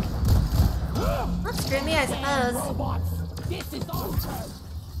 Well, screw me, I suppose. Robots! This is our turn!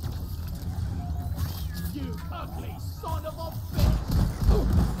 You ugly son of a bitch!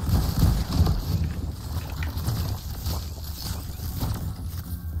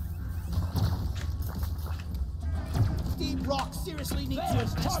 Deep Rock seriously needs to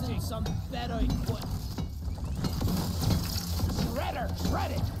invest in some better equipment. Shredder,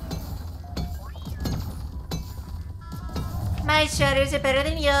 shred it! My shredders are better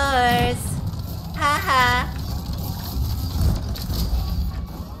than yours. Haha.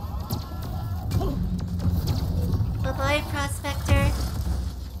 Oh boy, Prospector.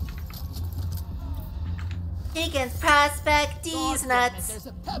 He can prospect these nuts. There's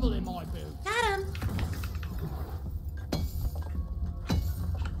a pebble in my boot. Got him.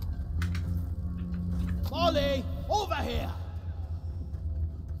 Molly, over here!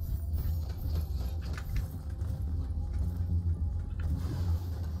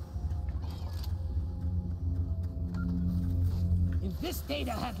 This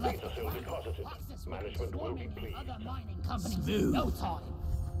data had left Data still deposited. access Management will be pleased. other mining companies in no time.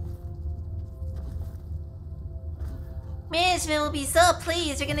 Management will be so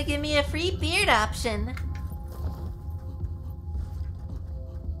pleased you're gonna give me a free beard option.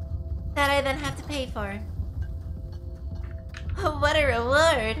 That I then have to pay for. What a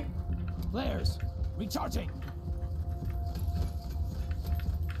reward! Flares, recharging.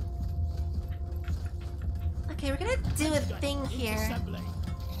 Okay, we're gonna do a thing here. Assembly.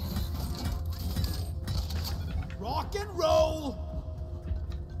 Rock and roll.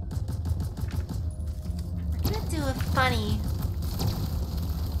 We're gonna do a funny.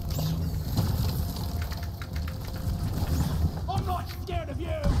 I'm not scared of you.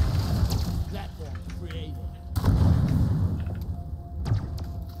 Platform created.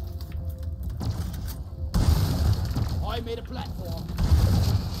 I made a platform.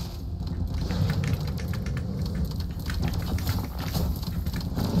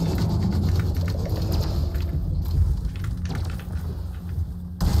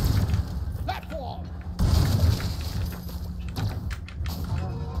 Platform.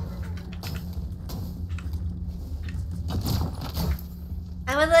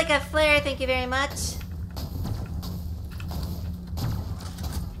 I would like a flare, thank you very much.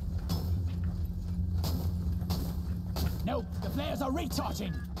 Nope, the flares are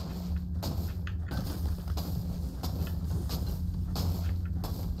recharging.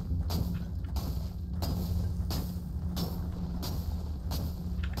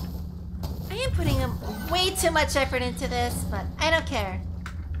 I am putting way too much effort into this, but I don't care.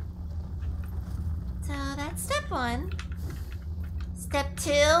 So that's step 1. Step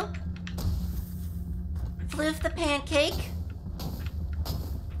 2. Floof the pancake.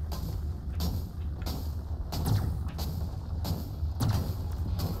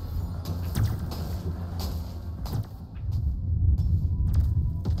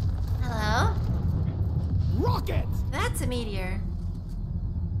 Hello? Rocket! That's a meteor.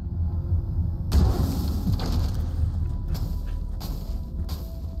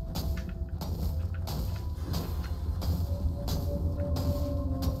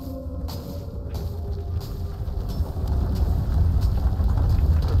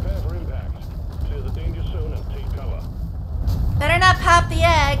 Prepare for impact. Clear the danger zone and take cover. Better not pop the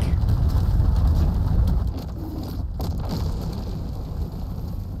egg.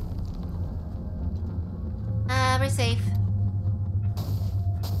 We're safe.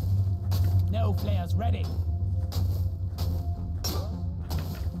 No flares ready.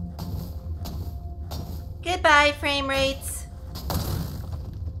 Goodbye, frame rates.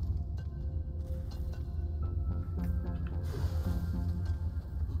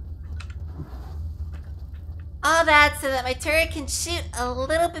 All that so that my turret can shoot a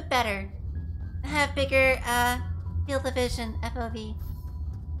little bit better. And have bigger, field of vision, FOV.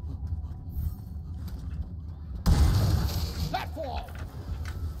 Platform.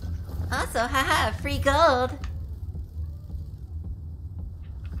 Also, haha, free gold.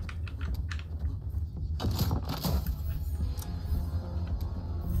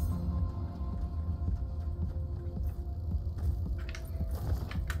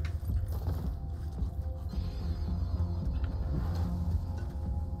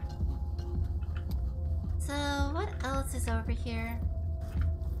 So, what else is over here?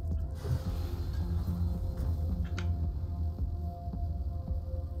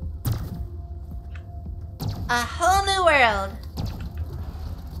 A whole new world.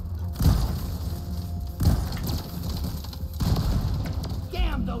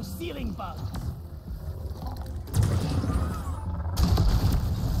 Damn those ceiling bugs.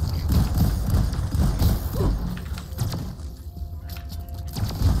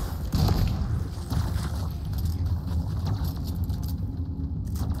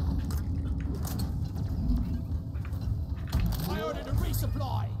 I ordered a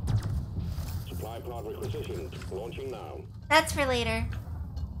resupply. Supply pod requisitioned. Launching now. That's for later.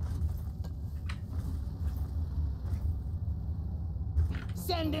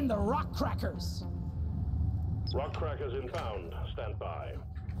 Send in the rock crackers. Rock crackers inbound. Stand by.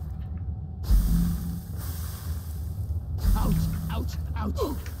 Ouch, ouch,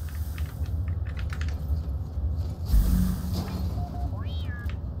 ouch.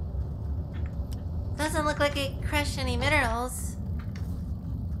 Doesn't look like it crushed any minerals.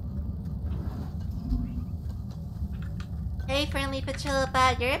 Hey, friendly patrol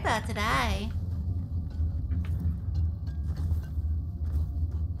bot, you're about to die.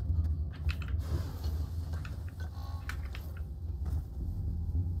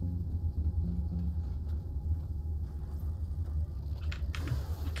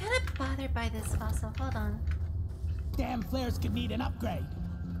 I'm kind of bothered by this fossil. Hold on. Damn flares could need an upgrade.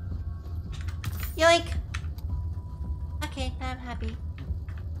 Yoink! Okay, I'm happy.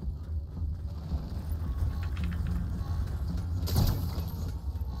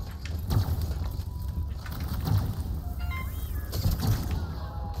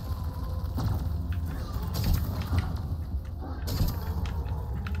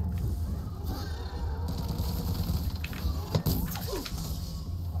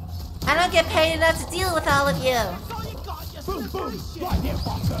 I don't get paid enough to deal with all of you. Boom, boom! Right here,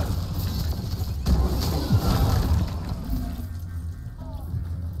 Boxer!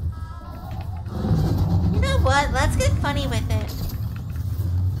 You know what? Let's get funny with it.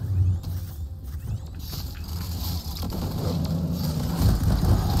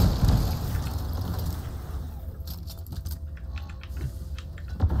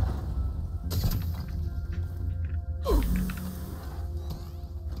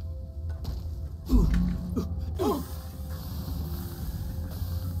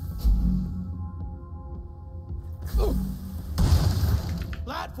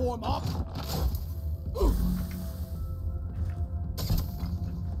 Platform up!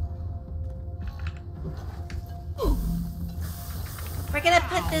 We're gonna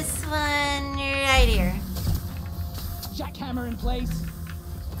put this one right here. Jackhammer in place.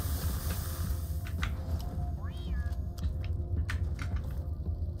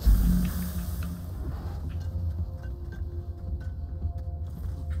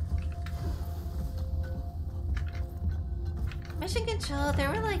 Mission control, there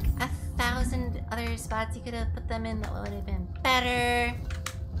were like 1,000 other spots you could have put them in that would have been better.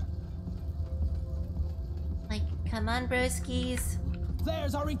 Like, come on, broskies.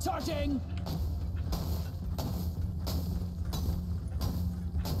 Flares are recharging!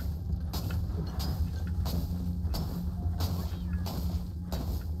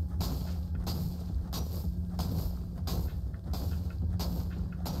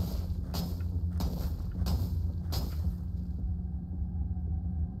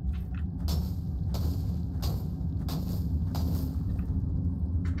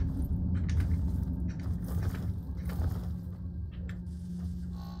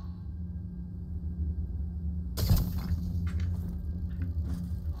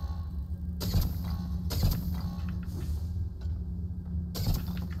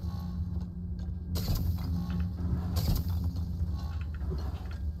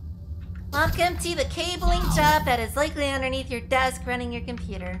 Welcome to the cabling job that is likely underneath your desk running your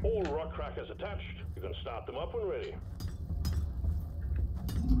computer. All rock crackers attached. You can start them up when ready.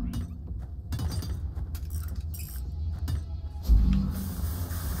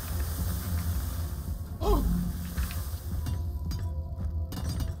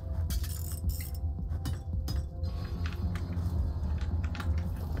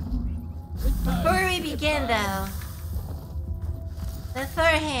 Before we begin, though,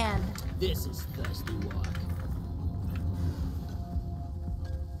 beforehand, This is thirsty work.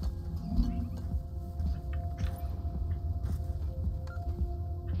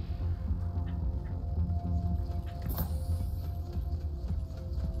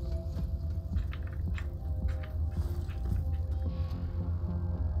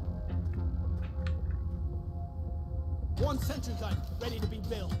 One sentry gun ready to be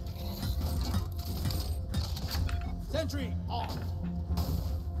built. Sentry off.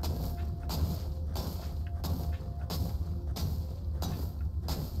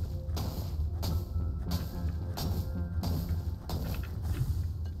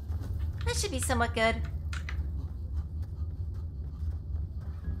 that should be somewhat good.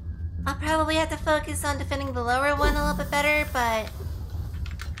 I'll probably have to focus on defending the lower one a little bit better, but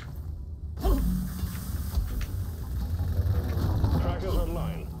Trackers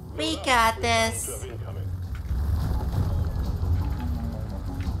online. we got this. Incoming.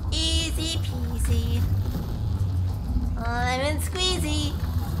 Easy peasy. Lemon squeezy.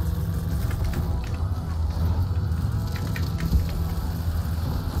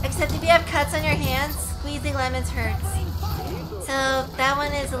 Except if you have cuts on your hands, squeezing lemons hurts. So that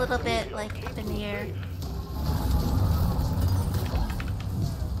one is a little bit like up in the air.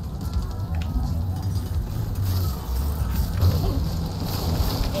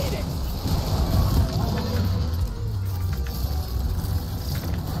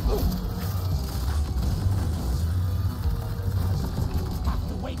 Have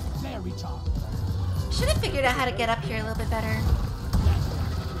to wait for their recharge. Should have figured out how to get up here a little bit better.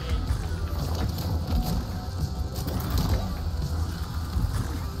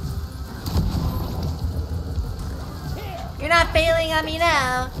 You're not bailing on me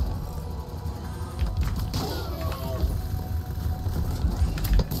now.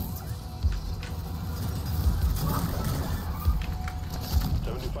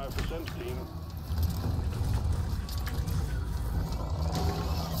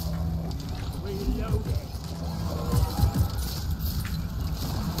 Reloading.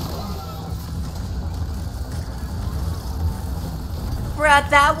 Bruh,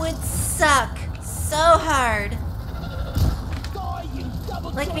 that would suck so hard. Die, you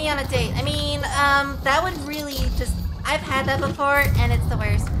double Like me on a date. I mean, that would really just... I've had that before, and it's the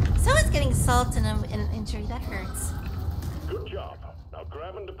worst. Someone's getting salt in an injury. That hurts. Good job. Now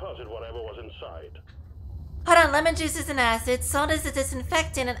grab and deposit whatever was inside. Hold on, lemon juice is an acid, salt is a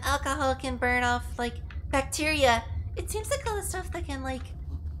disinfectant, and alcohol can burn off, like, bacteria. It seems like all the stuff that can, like,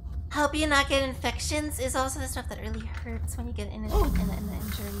 help you not get infections is also the stuff that really hurts when you get in an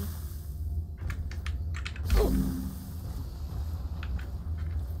injury.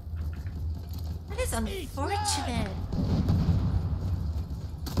 That is unfortunate.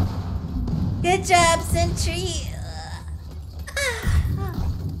 Good job, Sentry.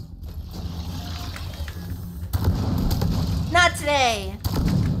 Not today.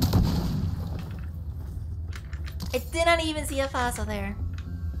 I did not even see a fossil there.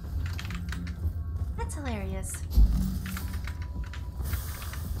 That's hilarious.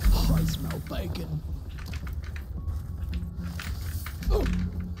 Oh, I smell bacon. Oh.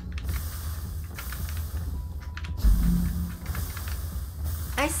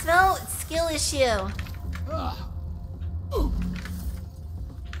 I smell skill issue.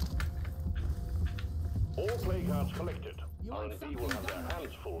 All play cards collected. R&D will have their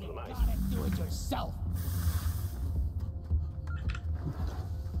hands full tonight. Do it yourself.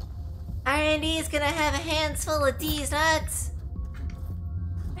 R&D is gonna have a hands full of D's nuts.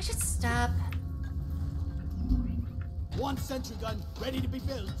 I should stop. One sentry gun ready to be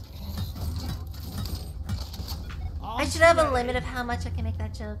built. I should have a limit of how much I can make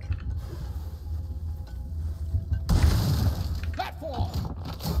that joke. Platform.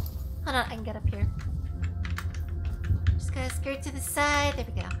 Hold on, I can get up here. Just gotta skirt to the side. There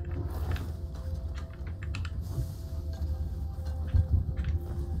we go.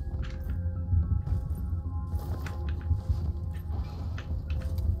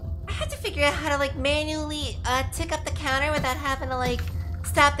 I had to figure out how to like manually tick up the counter without having to like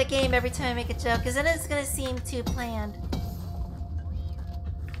stop the game every time I make a joke, because then it's gonna seem too planned.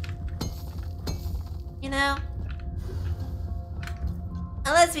 You know?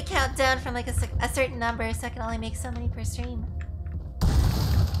 Unless we count down from like a certain number, so I can only make so many per stream.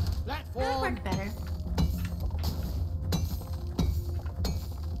 That would work better.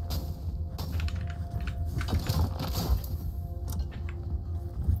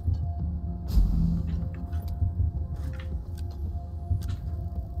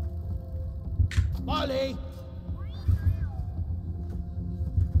 Molly.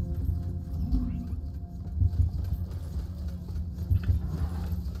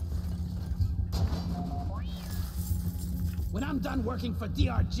 When I'm done working for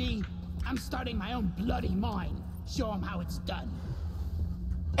DRG, I'm starting my own bloody mine. Show them how it's done.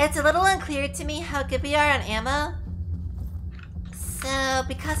 It's a little unclear to me how good we are on ammo. So,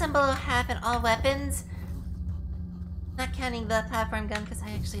 because I'm below half in all weapons, not counting the platform gun, because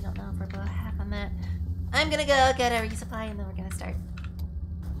I actually don't know if we're below half on that, I'm gonna go get a resupply and then we're gonna start.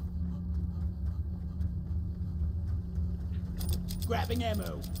 Grabbing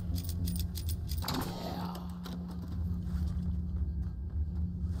ammo.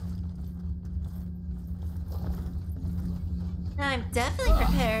 Now I'm definitely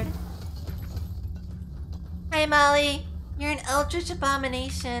prepared. Hi Molly, you're an eldritch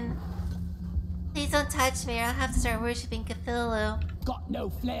abomination. Please don't touch me or I'll have to start worshipping Cthulhu. Got no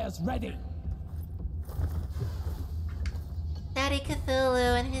flares ready. Daddy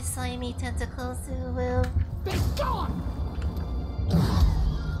Cthulhu and his slimy tentacles who will... Be gone!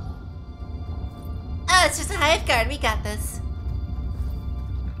 Oh, it's just a hive guard. We got this.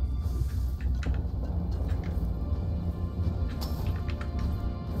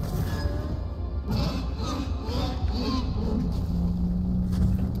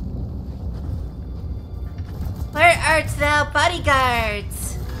 Where art thou,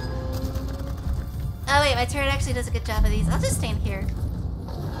 bodyguards? Oh wait, my turret actually does a good job of these. I'll just stand here.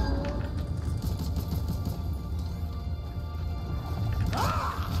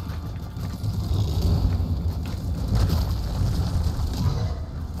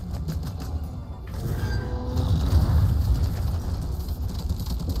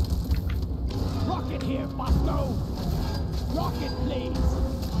 Rocket here, Bosco! Rocket, please!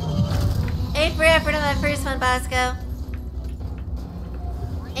 A for effort on that first one, Bosco.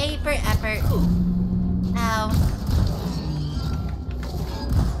 A for effort. Ow.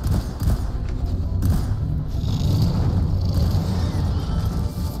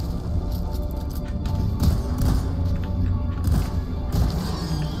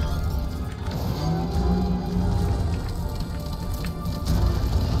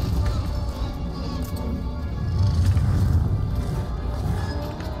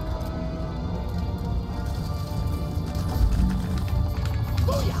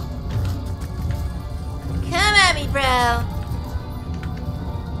 bro.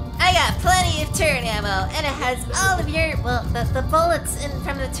 I got plenty of turret ammo, and it has all of your, well, the bullets in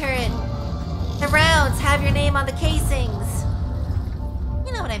from the turret. The rounds have your name on the casings.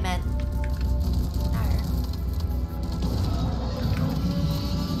 You know what I meant.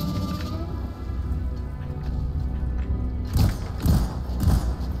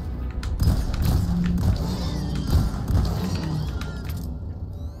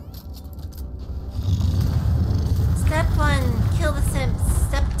 Step 1, kill the simps.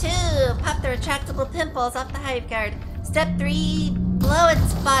 Step 2, pop the retractable pimples off the hive guard. Step 3, blow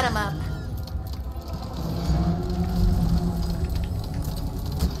its bottom up.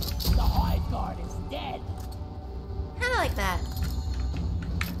 The hive guard is dead. Kinda like that.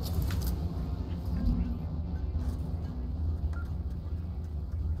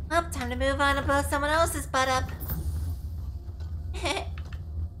 Oh, time to move on and blow someone else's butt up.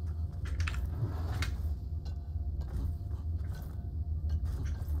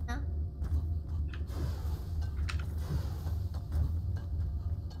 No?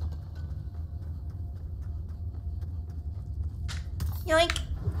 Yoink!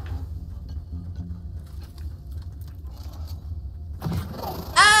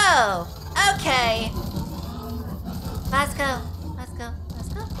 Oh! Okay! Let's go. Let's go. Let's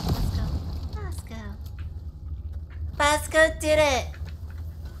go. Let's go. Let's go. Basco did it!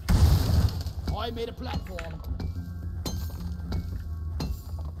 I made a platform.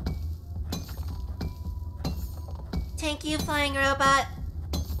 Thank you, flying robot.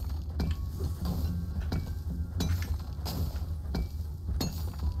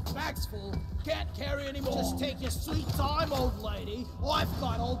 Bag's full. Can't carry anymore. Just take your sweet time, old lady. I've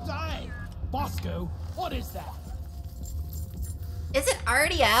got all day. Bosco, what is that? Is it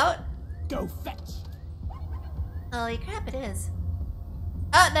already out? Go fetch. Holy crap, it is.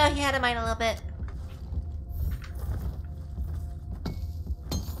 Oh, no, he had a mine a little bit.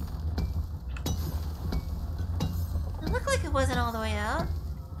 It looked like it wasn't all the way out.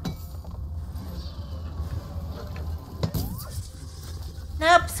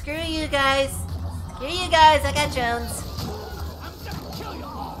 Nope, screw you guys. Screw you guys, I got Jones. I'm gonna kill you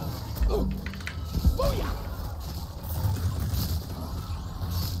all. Ooh. Booyah.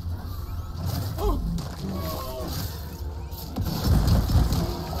 Ooh.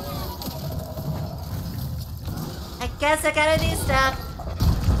 I guess I gotta do stuff.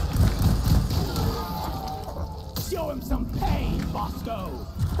 Show him some pain, Bosco.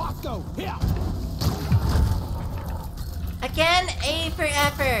 Bosco, here. Again, A for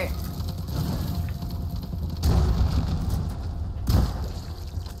effort.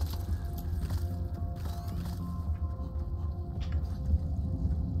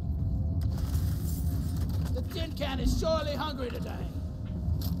 The tin can is surely hungry today.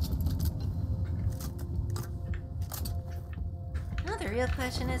 Now the real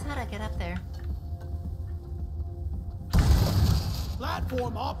question is how to get up there.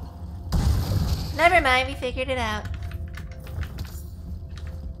 Platform up. Never mind, we figured it out.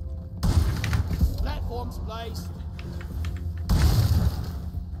 Platforms placed.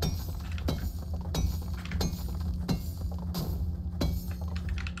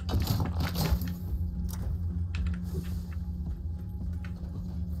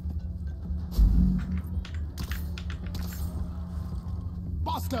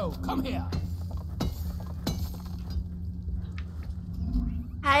 Bosco, come here.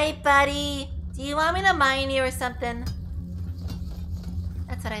 Hi, buddy. Do you want me to mine you or something?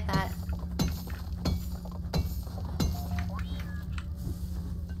 That's what I thought.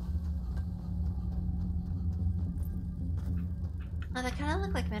 Oh, they kind of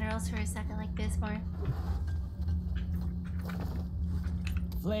look like minerals for a second, like Bismore.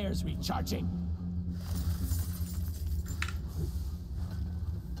 Flares recharging.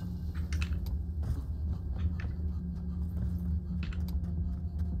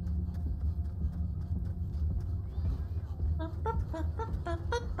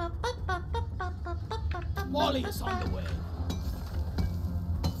 Molly is on the way.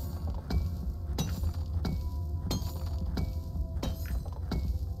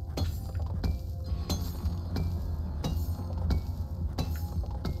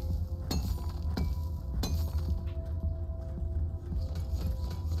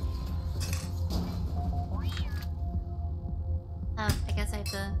 Oh, I guess I have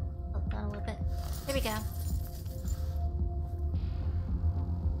to hold down a little bit. Here we go.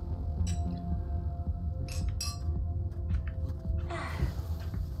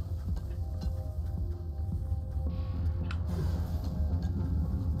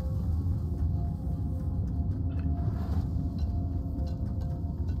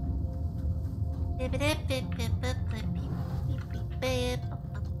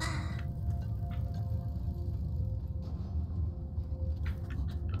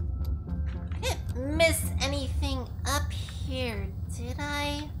 Didn't miss anything up here, did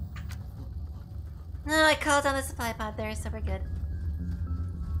I? No, I called on the supply pod there, so we're good.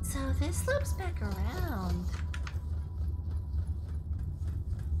 So this loops back around.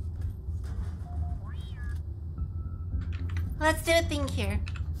 Let's do a thing here.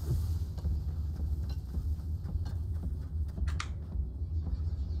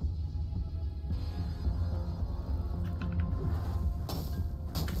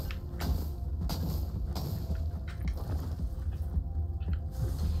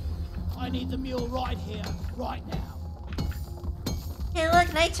 I need the mule right here, right now. Hey, look,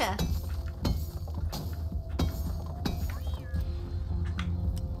 Nitra.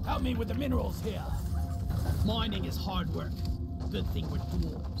 Help me with the minerals here. Mining is hard work. Good thing we're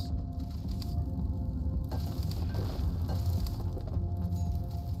dwarves.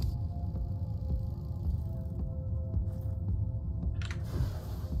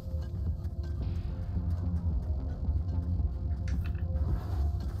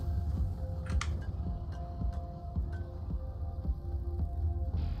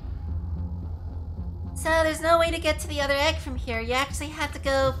 So there's no way to get to the other egg from here. You actually have to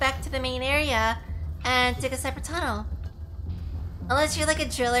go back to the main area and dig a separate tunnel. Unless you're like a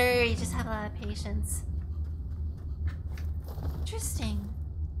driller or you just have a lot of patience. Interesting.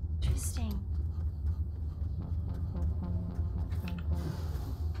 Interesting.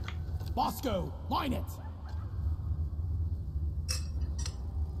 Bosco, mine it!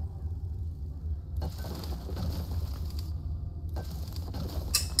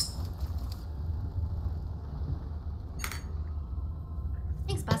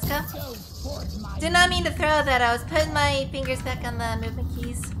 Thanks, Bosco. Go towards my... Did not mean to throw that. I was putting my fingers back on the movement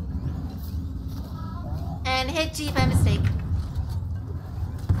keys. And hit G by mistake.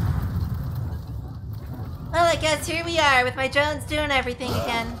 Well, I guess here we are with my drones doing everything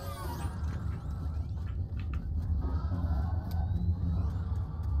again.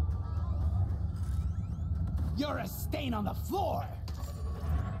 You're a stain on the floor!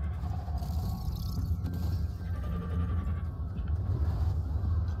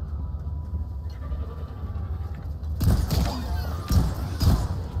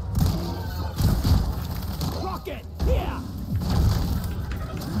 Rocket, here!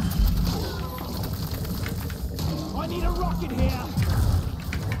 I need a rocket here!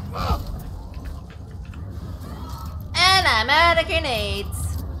 And I'm out of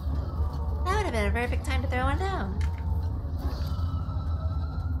grenades. That would have been a perfect time to throw one down.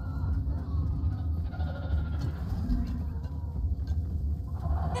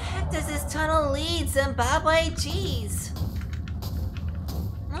 Where the heck does this tunnel lead, Zimbabwe? Jeez.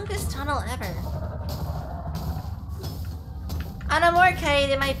 Longest tunnel ever. On a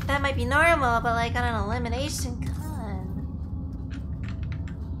Morkite, that might be normal, but like on an elimination con.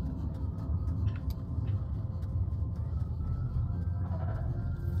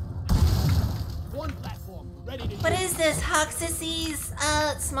 One platform, ready to What is this? Hoxis's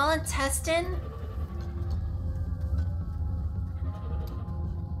small intestine?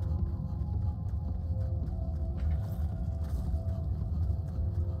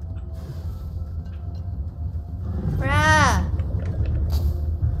 Bruh.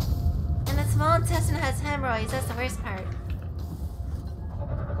 And the small intestine has hemorrhoids, that's the worst part.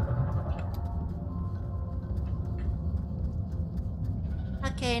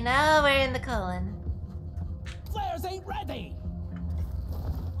 Okay, now we're in the colon. Flares ain't ready!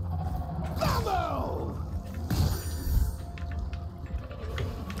 Bamboo!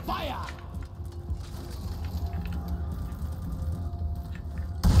 Fire!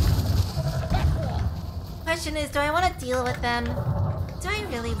 Question is, do I want to deal with them? Do I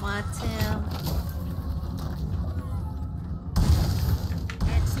really want to?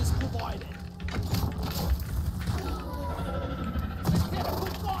 Access provided. Mechanical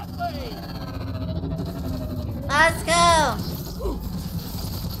bot lane! Bosco!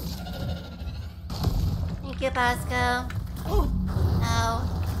 Thank you, Bosco. Oh.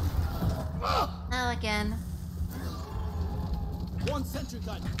 Oh, again. One sentry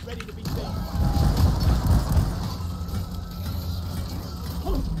gun, ready to be filled.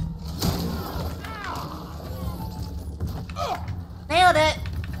 Nailed it!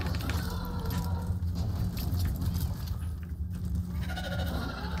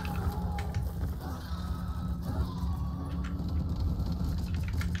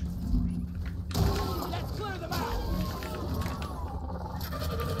 Let's clear them out!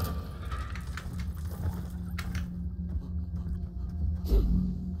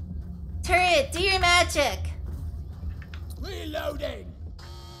 Turret, do your magic! Reloading!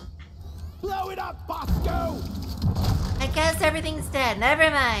 Blow it up, Bosco! I guess everything's dead. Never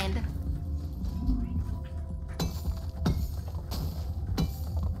mind.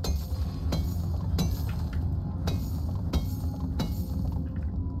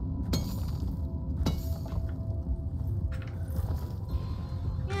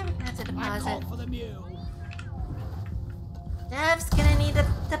 Yeah, we have to deposit. I call for the mule. Dev's gonna need a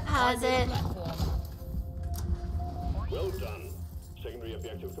deposit. Well done. Secondary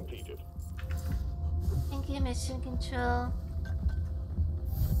objective completed. Thank you, mission control.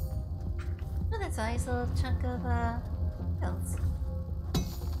 Oh, that's a nice little chunk of pills.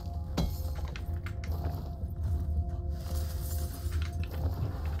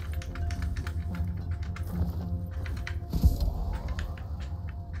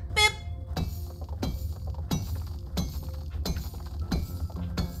 Beep.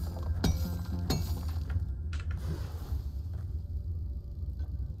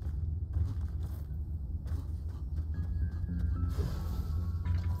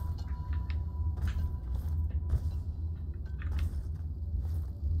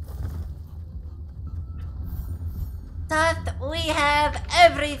 Thought we have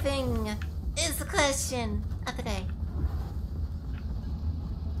everything is the question of the day.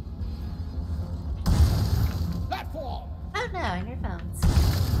 Platform! Oh no, on your phones.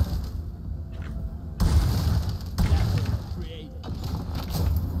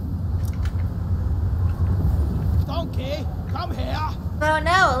 Donkey, come here! Oh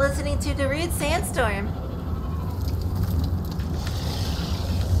no, listening to Darude Sandstorm.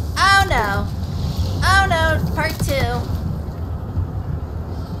 Oh no. Oh no, part 2.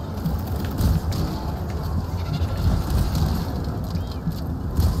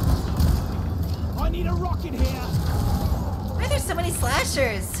 I need a rocket here! Why are there so many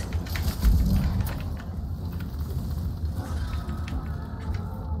slashers?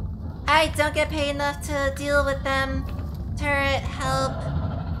 I don't get paid enough to deal with them. Turret, help.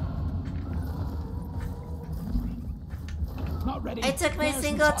 Not ready. I took my Where's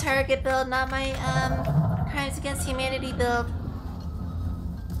single the shot? target build, not my Crimes Against Humanity build.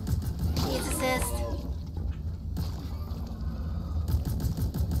 Needs assist.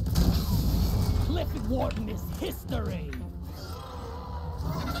 Clifford Warden is history!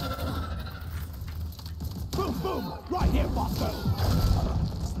 Boom, boom! Right here, Bosco!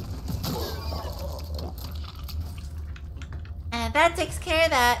 And that takes care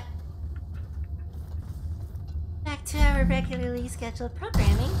of that. Back to our regularly scheduled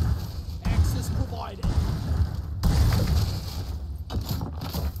programming. Access provided.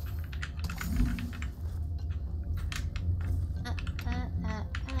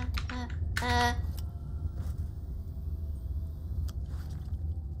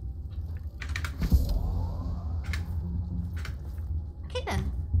 Okay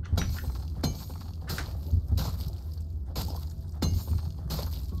then.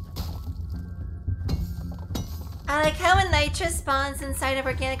 I like how when nitrous spawns inside of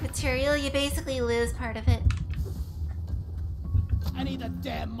organic material, you basically lose part of it. I need a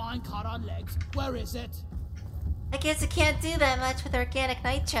damn minecart on legs. Where is it? I guess you can't do that much with organic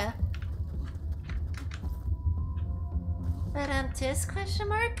nitra. But tis question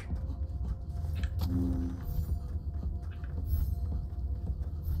mark?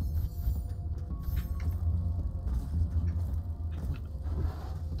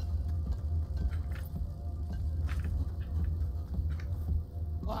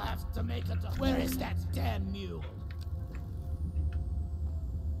 I'll have to make it. Where is that damn mule?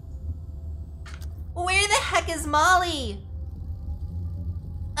 Where the heck is Molly?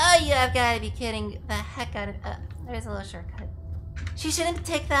 Oh, you have gotta be kidding the heck out of there's a little shortcut. She shouldn't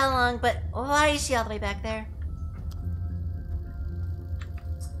take that long, but why is she all the way back there?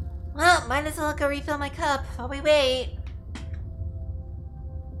 Well, might as well go refill my cup while we wait.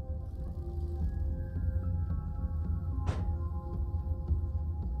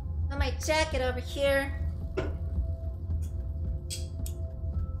 Got my jacket over here.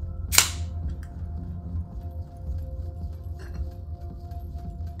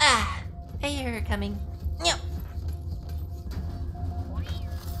 Ah, I hear her coming. Yep.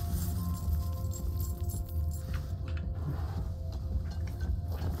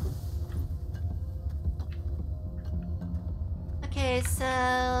 Okay, so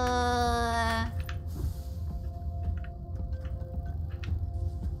I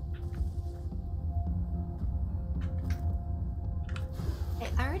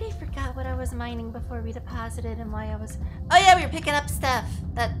already forgot what I was mining before we deposited and why I was. Oh yeah, we were picking up stuff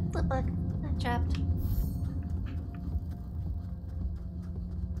that looked like that dropped.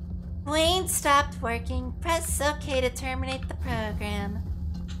 Wayne stopped working. Press OK to terminate the program.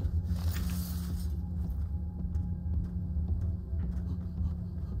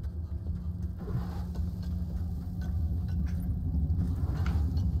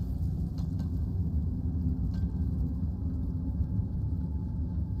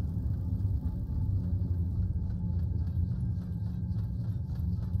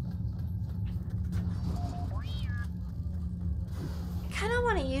 I kind of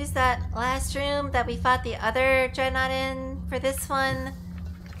want to use that last room that we fought the other dreadnought in for this one,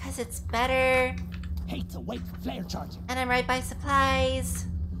 because it's better. Hate to wait for flare charging. And I'm right by supplies.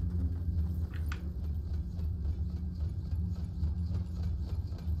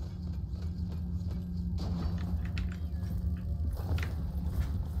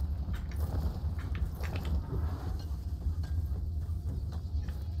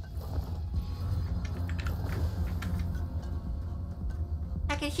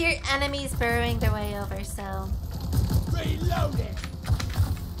 I could hear enemies burrowing their way over, so... Reload it!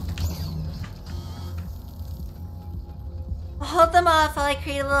 We'll hold them off while I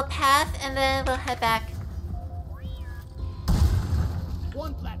create a little path, and then we'll head back.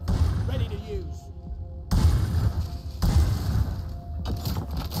 One platform, ready to use.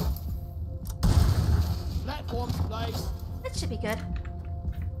 Platform place. That should be good.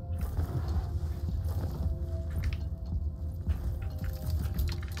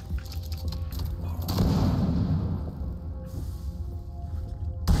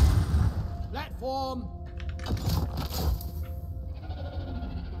 Platform.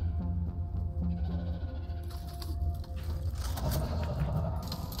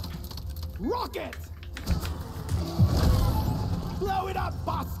 Rocket! Blow it up,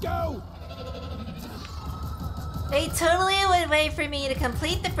 Bosco! They totally would wait for me to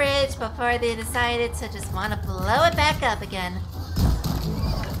complete the bridge before they decided to just want to blow it back up again.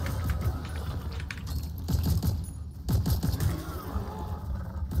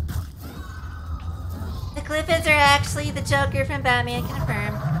 The Cliffords are actually the Joker from Batman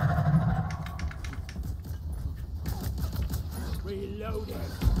confirmed. Reload it.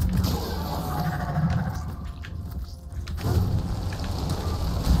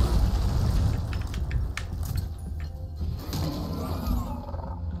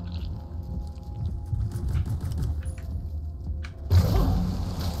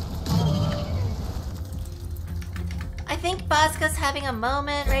 I think Bosco's having a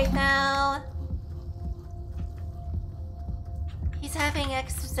moment right now. He's having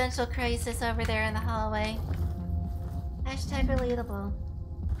existential crisis over there in the hallway. Hashtag relatable.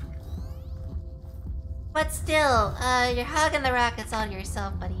 But still, you're hogging the rockets all to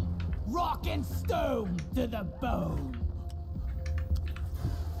yourself, buddy. Rock and stone to the bone.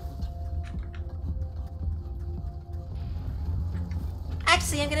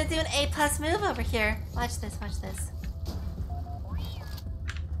 Actually, I'm gonna do an A+ move over here. Watch this, watch this.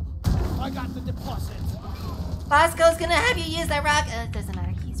 I got the deposit. Bosco's gonna have you use that rock. It doesn't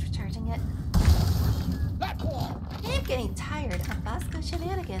matter, he's recharging it. Platform. I'm getting tired of Bosco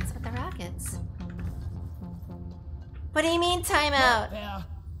shenanigans with the rockets. What do you mean, timeout? There.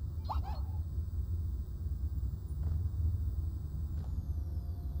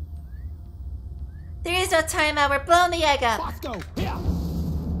 There is no timeout, we're blowing the egg up. Bosco, here.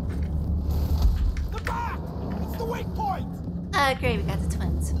 The back. It's the weak point. Great, we got the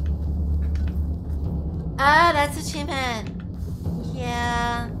twins. Ah, that's what she meant.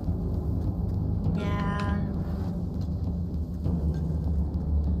 Yeah. Yeah.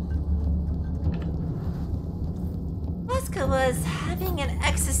 Bosco was having an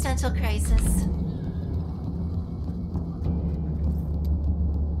existential crisis.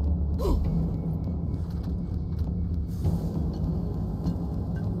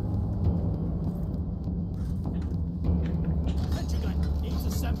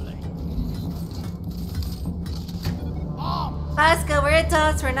 Bosco, we're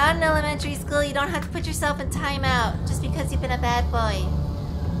adults. We're not in elementary school. You don't have to put yourself in timeout just because you've been a bad boy.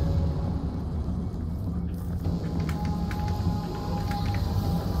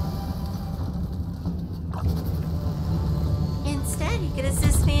 Instead, you could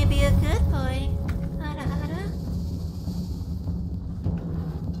assist me and be a good boy. Hada hada.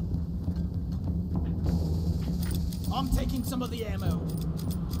 I'm taking some of the ammo.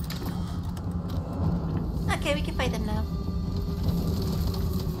 Okay, we can fight them now.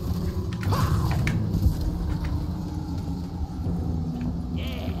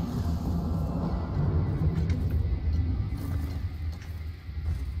 Yeah.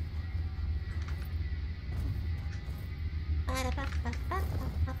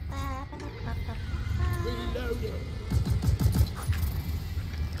 Reload it.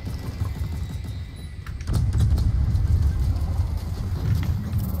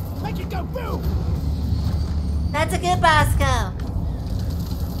 That's a good Bosco.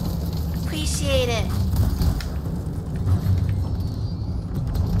 Appreciate it.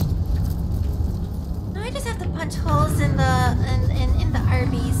 Now I just have to punch holes in the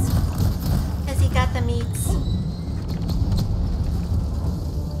Arby's because he got the meats.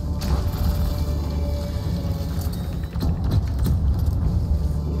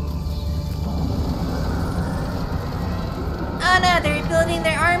 Oh no, they're rebuilding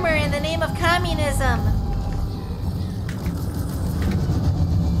their armor in the name of communism.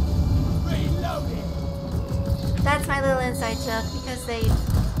 That's my little inside joke because they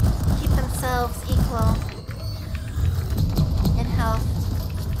keep themselves equal in health.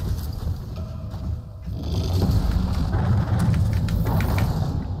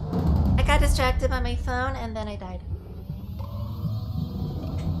 I got distracted by my phone and then I died.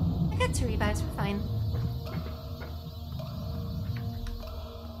 I got 2 revives, we're fine.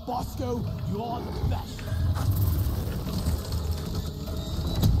 Bosco, you're the best.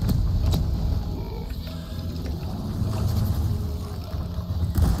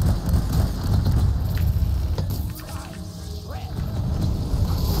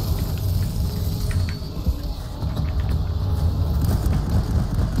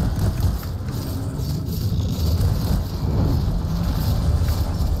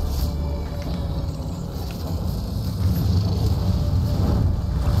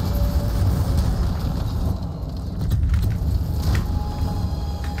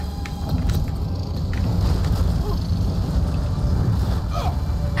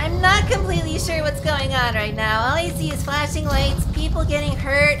 Sure what's going on right now. All I see is flashing lights, people getting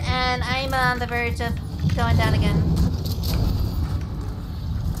hurt, and I'm on the verge of going down again.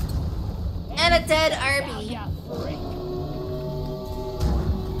 And a dead Arby.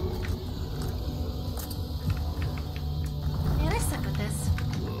 Man, I suck with this.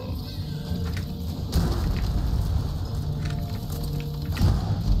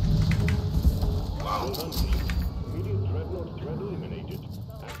 Immediate dreadnought threat eliminated.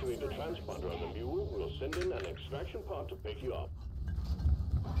 Activate the transponder on the mule. We'll send in an extraction pod to pick you up.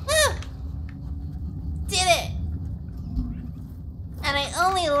 Ah! Did it! And I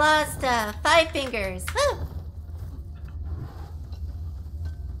only lost 5 fingers.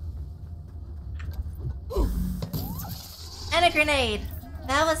 Woo! And a grenade.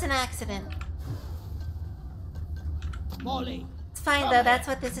 That was an accident. Molly. It's fine though, that's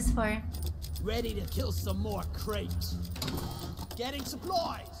what this is for. Ready to kill some more crates. Getting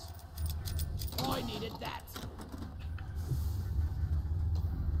supplies. I needed that.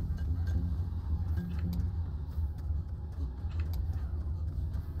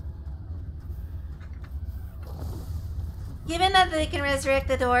 Given that they can resurrect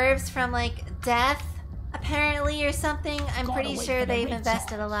the dwarves from like death, apparently, or something, I'm pretty sure they've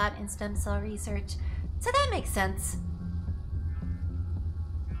invested a lot in stem cell research. So that makes sense.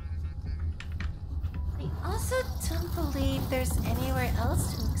 I also don't believe there's anywhere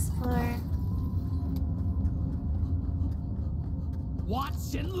else to explore.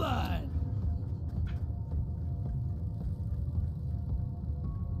 Watch and learn.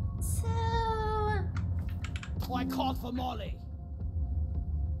 So... I called for Molly.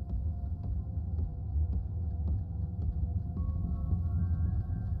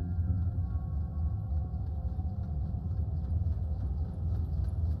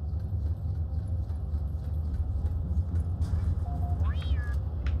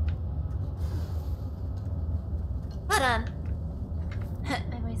 Hold on.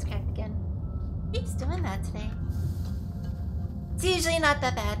 My voice cracked again. Keeps doing that today. It's usually not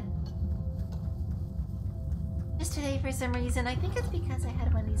that bad. Just today, for some reason, I think it's because I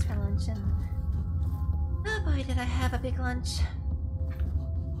had one of these for lunch and... oh boy, did I have a big lunch.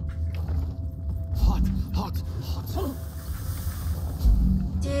 Hot, hot, hot.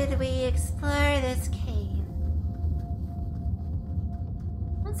 Did we explore this cave?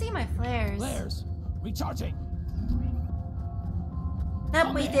 I don't see my flares. Flares. Recharging.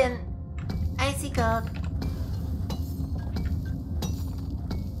 Nope, we didn't. I see gold.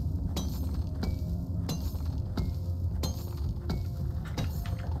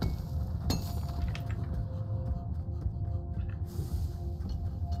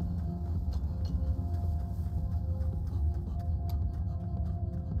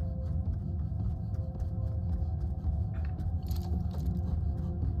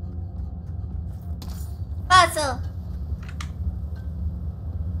 Fossil!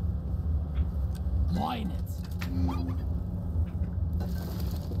 Mine it.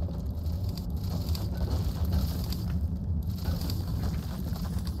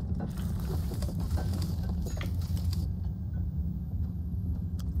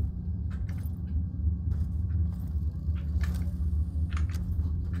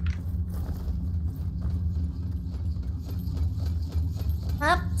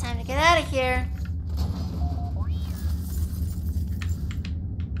 Well, time to get out of here.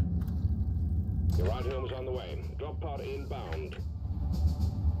 The ride home is on the way. Drop pod inbound.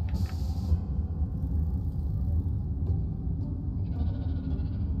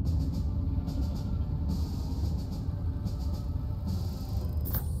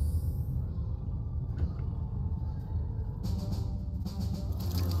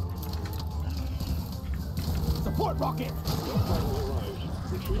 Support rocket! Drop pod has arrived.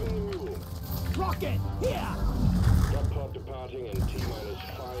 Retrieving the mule. Rocket, here! Drop pod departing in T-minus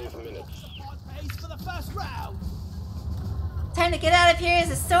 5 minutes. On pace for the first round! Time to get out of here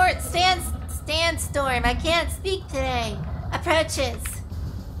as a sandstorm. I can't speak today. Approaches.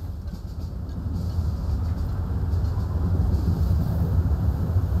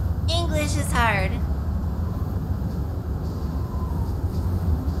 English is hard.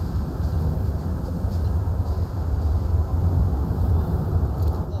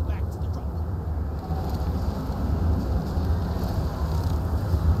 Fall back to the drop.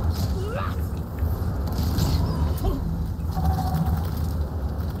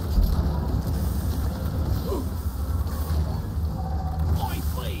 Boy,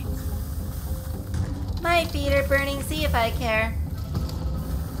 please! My feet are burning, see if I care.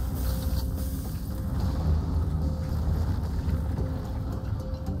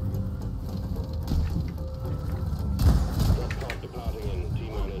 Drop pod departing in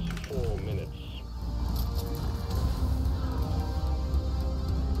T-minus 4 minutes.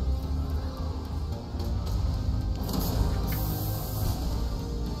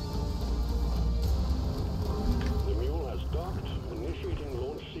 The mule has docked, initiating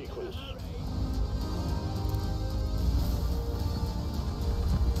launch sequence.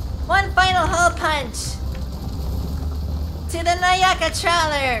 One final hole punch to the Nayaka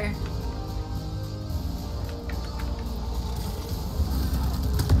trawler.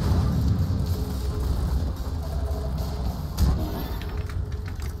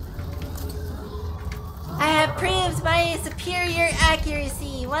 I have proved my superior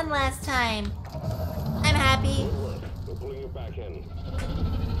accuracy one last time. I'm happy. Good work. We're pulling you back in.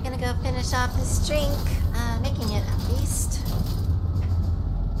 Gonna go finish off this drink, making it at least.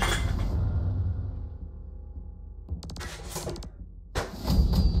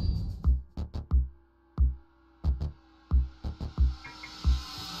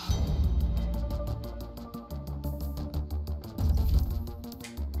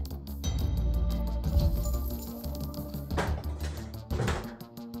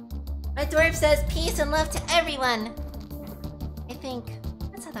 My dwarf says peace and love to everyone. I think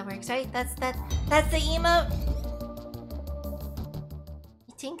that's how that works, right? That's the emote.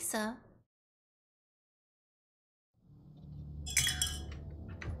 I think so.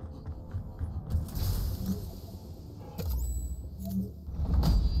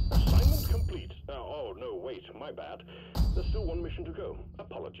 Assignment complete. Oh, no, wait, my bad. There's still one mission to go.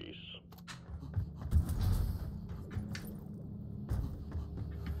 Apologies.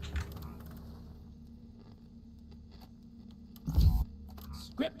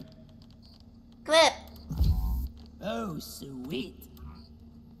 Script. Clip. Oh, sweet.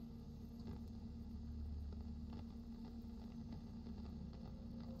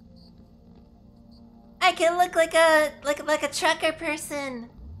 I can look like a trucker person.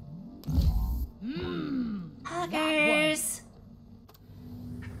 Huggers.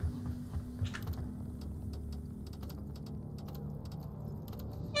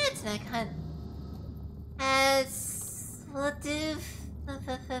 It's an egg hunt. As we'll do.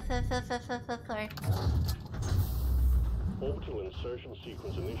 Orbital insertion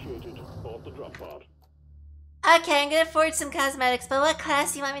sequence initiated. Board the drop pod. Okay, I'm gonna forge some cosmetics, but what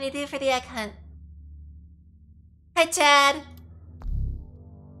class do you want me to do for the egg hunt? Hi, Chad.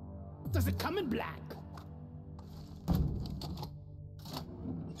 Does it come in black?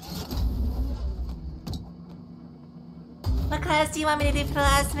 What class do you want me to do for the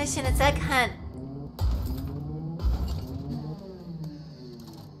last mission? It's egg hunt.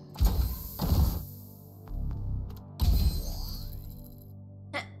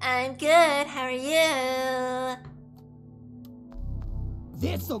 I'm good. How are you?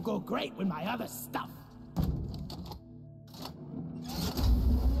 This'll go great with my other stuff.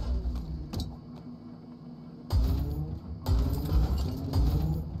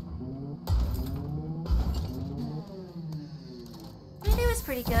 It was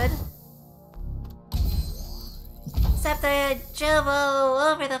pretty good. Except I drove all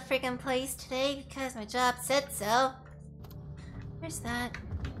over the freaking place today because my job said so. Where's that?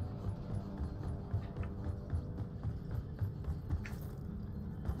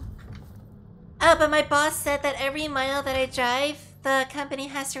 Oh, but my boss said that every mile that I drive the company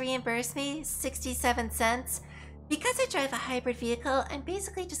has to reimburse me 67 cents. Because I drive a hybrid vehicle, I'm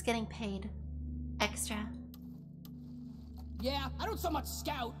basically just getting paid extra. Yeah, I don't so much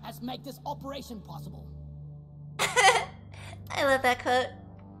scout as make this operation possible. I love that quote.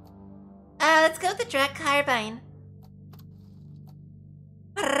 Let's go with the direct carbine.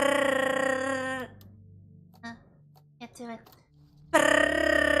 Can't do it.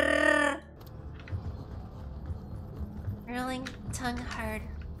 Rolling tongue hard.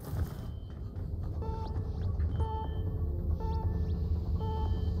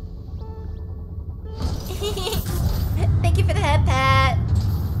 Thank you for the head pat.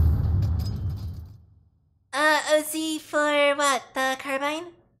 OZ for what? The carbine?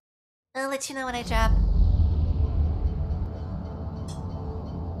 I'll let you know when I drop.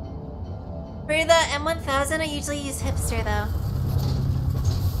 For the M1000, I usually use Hipster though.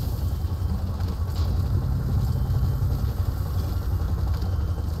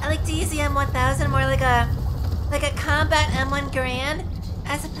 I like to use the M1000 more like a combat M1 Grand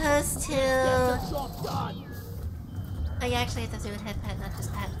as opposed to. Oh, you actually have to do a head pet, not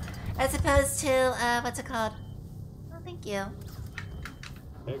just pet. As opposed to what's it called? Oh, thank you.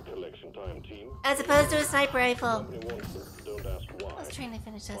 Egg collection time, team. As opposed to a sniper rifle. Don't ask why. I was trying to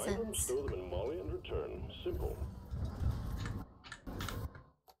finish that Find them, sentence. store them in Molly, and return. Simple.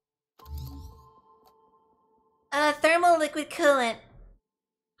 Thermal liquid coolant.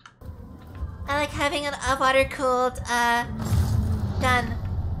 I like having a water-cooled, gun.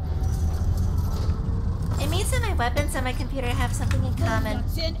 It means that my weapons and my computer have something in common.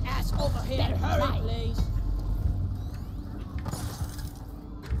 Tin ass over here. Better hurry, please.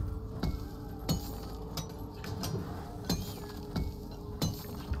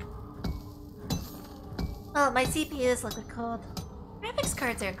 Well, my CPU is liquid cooled. Graphics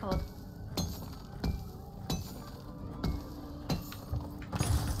cards are cold.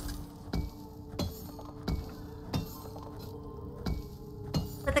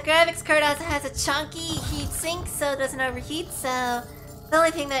 But the graphics card also has a chunky heat sink, so it doesn't overheat, so the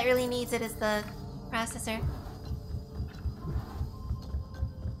only thing that really needs it is the processor.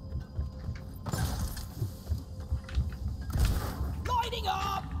 Lighting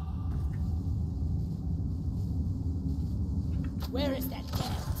up! Where is that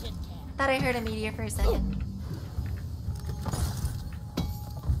damn tin can? Thought I heard a meteor for a second.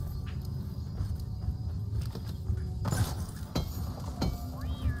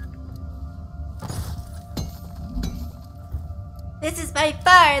 This is by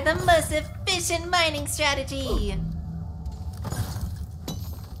far the most efficient mining strategy.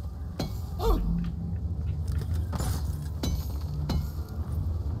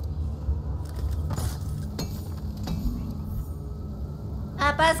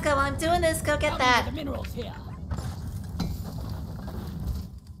 Bosco, while I'm doing this, go get that. The minerals here.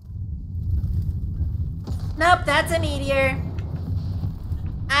 Nope, that's a meteor.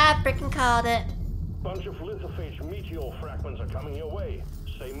 I frickin' called it. Bunch of lithophage meteor fragments are coming your way.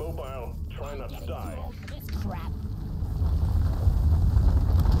 Stay mobile. Try not to die. This crap.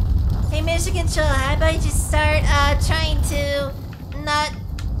 Hey, Michigan Chill, how about you just start trying to not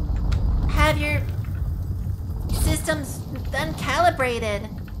have your systems uncalibrated?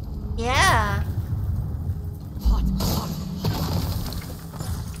 Yeah. Hot, hot.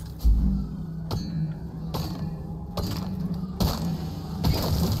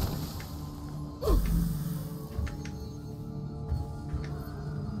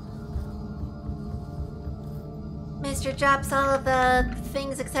 Mr. drops all of the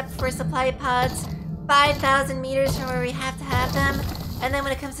things except for supply pods 5,000 meters from where we have to have them. And then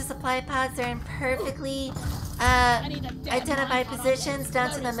when it comes to supply pods, they're in perfectly identified positions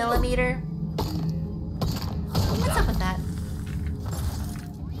down to the millimeter. What's up with that?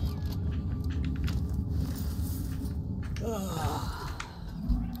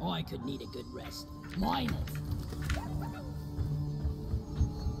 I could need a good rest. Mine it.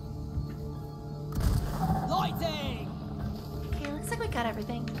 Lighting! Okay, looks like we got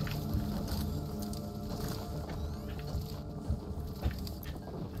everything.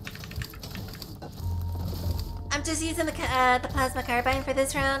 I'm just using the plasma carbine for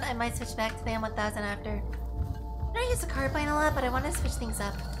this round. I might switch back to the M1000 after. I don't use the carbine a lot, but I want to switch things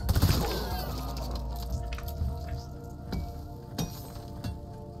up.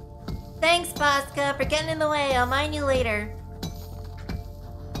 Thanks, Bosca, for getting in the way. I'll mine you later.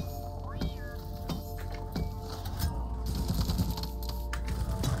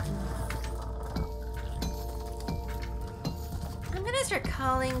 I'm gonna start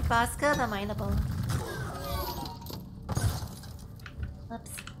calling Bosca the mineable.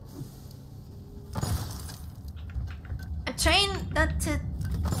 Oops. I'm trying.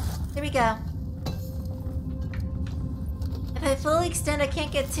 Here we go. If I fully extend, I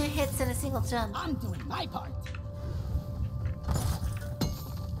can't get 2 hits in a single jump. I'm doing my part.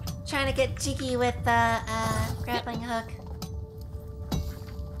 Trying to get jiggy with the grappling hook.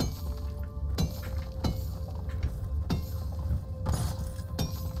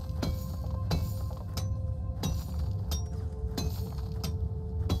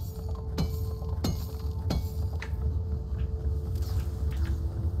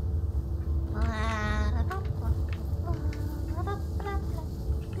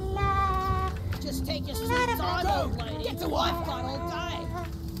 Just take your sweet time, old lady. Get to wife, got all day.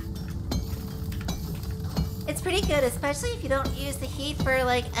 It's pretty good, especially if you don't use the heat for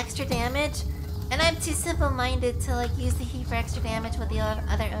like extra damage. And I'm too simple-minded to like use the heat for extra damage with the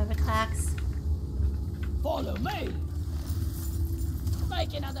other overclocks. Follow me.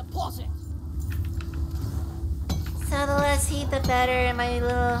 Making a deposit. So the less heat, the better. And my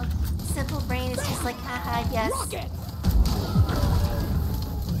little simple brain is just like, haha, yes. Rocket.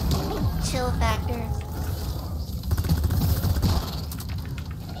 Chill factor.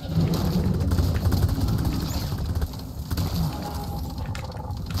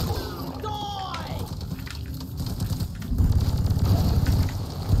 Die.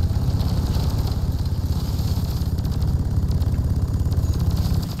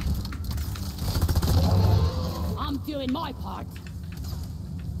 I'm doing my part.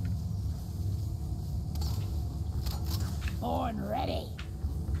 Born ready.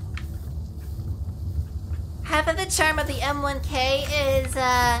 Half of the charm of the M1K is,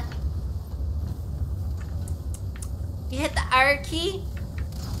 you hit the R key,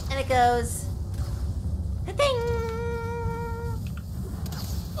 and it goes, ding!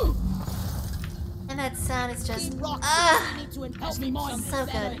 And that sound is just, Need to help me mine so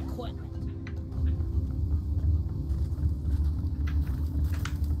better good. equipment.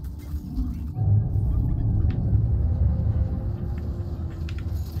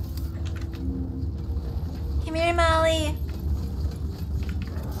 Come here, Molly.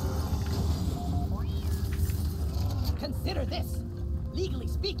 Consider this. Legally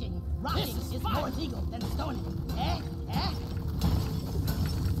speaking, rocking is more legal than stoning. Eh? Eh?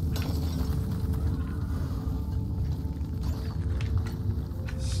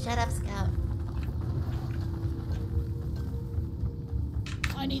 Shut up, Scout.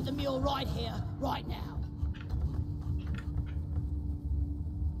 I need the mule right here, right now.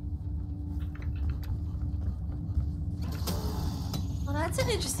 Well, that's an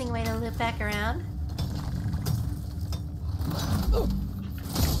interesting way to loop back around.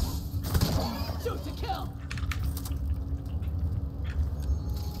 Shoot to kill.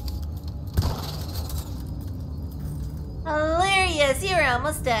 Hilarious! You were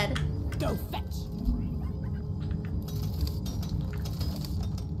almost dead. Go fetch.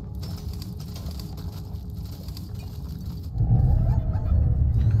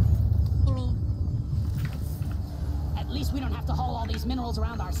 Gimme. At least we don't have to haul all these minerals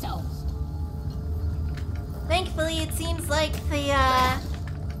around ourselves. Thankfully, it seems like the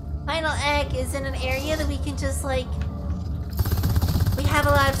final egg is in an area that we can just like. We have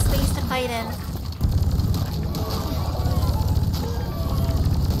a lot of space to fight in.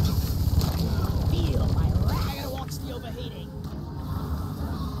 Feel my wrath. I gotta watch the overheating.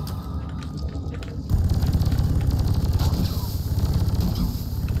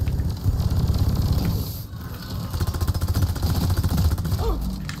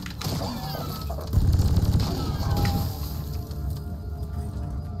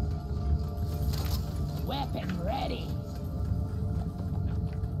 Weapon ready.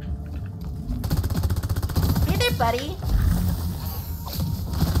 Hey there, buddy.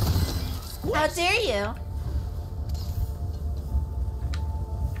 How dare you?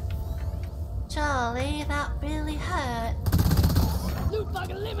 Charlie, that really hurt. Loot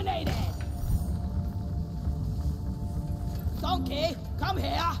bug eliminated. Donkey, come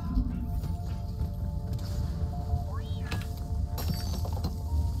here.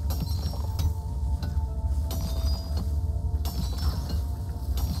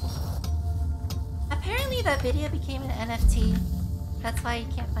 Apparently that video became an NFT. That's why you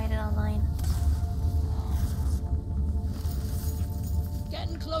can't find it online.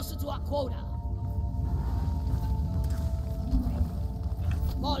 Getting closer to our quota.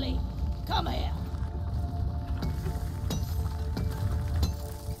 Molly, come here.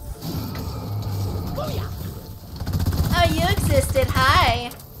 Booyah! Oh, you existed.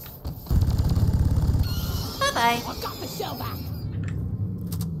 Hi. Bye-bye. I got the shell back.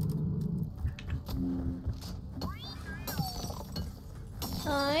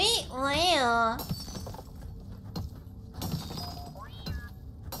 Wow.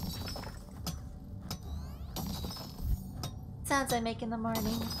 sounds I make in the morning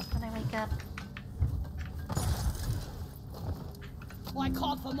when I wake up. I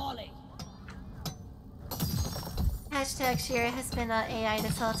called for Molly. Hashtag Shira has been AI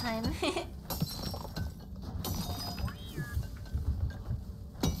this whole time.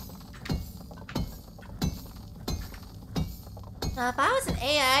 Now, if I was an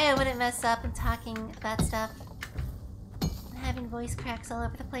AI, I wouldn't mess up and talking that stuff. And having voice cracks all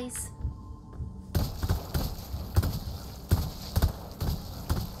over the place.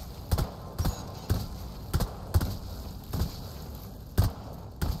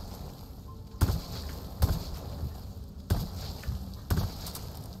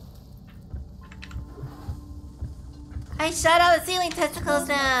 I shot all the ceiling testicles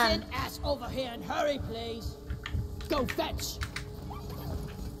down! Send ass over here and hurry, please. Go fetch.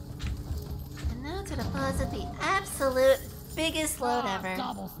 And now to deposit the absolute biggest load ever.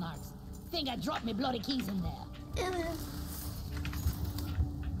 Gobble snarks. Think I dropped me bloody keys in there.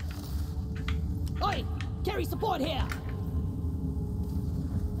 Oi! Carry support here!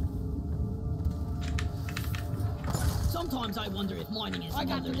 Sometimes I wonder if mining is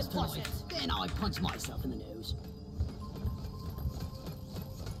mother's toy. Then I punch myself in the nose.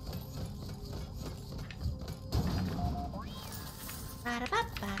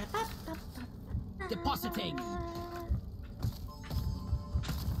 Depositing.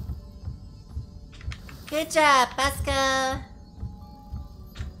 Good job, Pascal.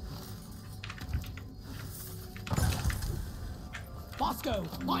 Bosco,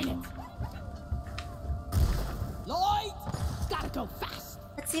 mine it. Lloyd, gotta go fast.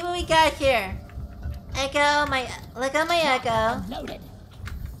 Let's see what we got here. Echo, look at my echo. Loaded.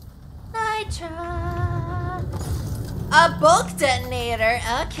 Nitro. A bulk detonator.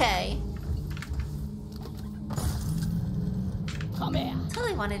 Okay. Come here.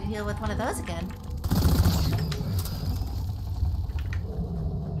 Totally wanted to deal with one of those again.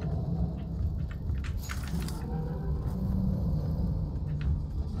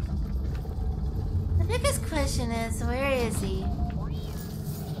 The biggest question is, where is he?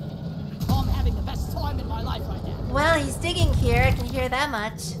 I'm having the best time in my life right now. Well, he's digging here. I can hear that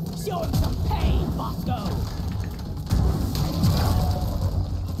much. Show him some pain, Bosco.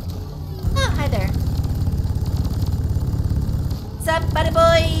 Oh, hi there. What's up, buddy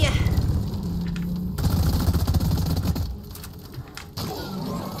boy?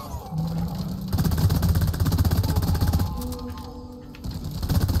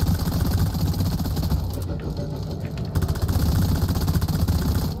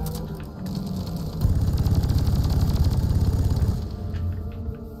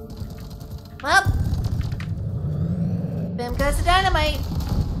 Well, boom goes the dynamite.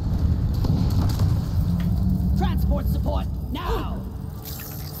 Transport support now.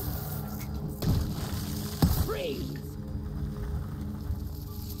 Freeze.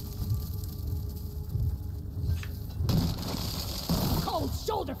 Cold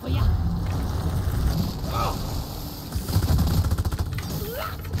shoulder for ya.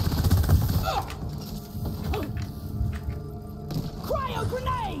 Cryo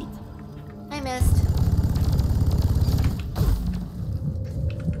grenade. I missed.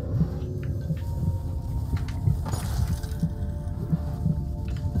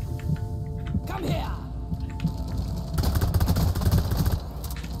 Come here.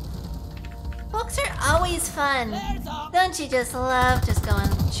 Books are always fun. There's up. Don't you just love just going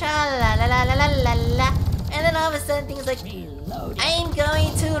tra la la la la la la la, and then all of a sudden things like, Reload. I'm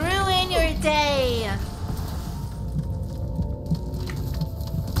going to ruin your day.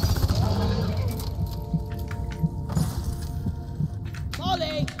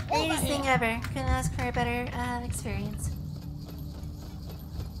 Molly, over Greatest thing here. ever. Couldn't ask for a better experience.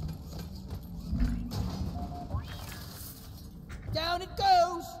 Down it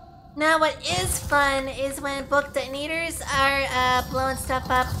goes. Now, what is fun is when book detonators are blowing stuff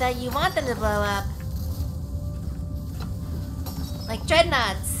up that you want them to blow up. Like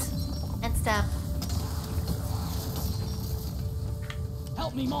dreadnoughts and stuff.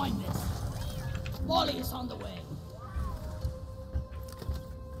 Help me mine this. Molly is on the way.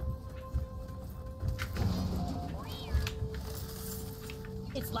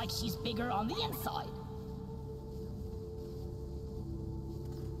 It's like she's bigger on the inside.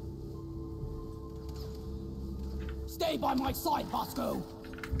 Stay by my side, Bosco.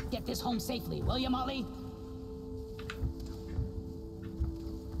 Get this home safely, will you, Molly?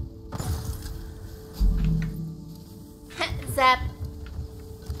 Zap.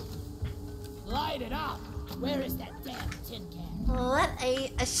 Light it up. Where is that damn tin can? What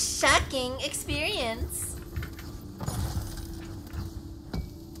a shocking experience.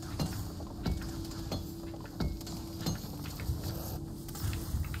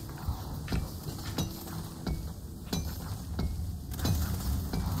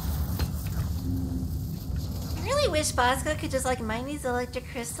 wish Bosco could just like mine these electric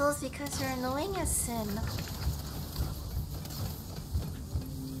crystals because they're annoying as sin.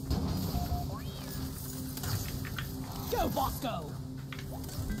 Go, Bosco!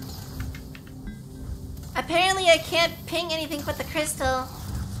 Apparently I can't ping anything but the crystal.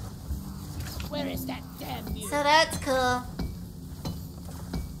 Where is that damn mule? So that's cool.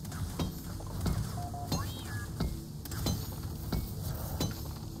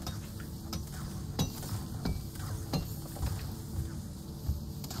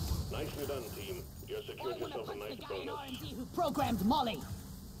 Nicely done, team. You secured yourself a nice bonus. R&D who programmed Molly.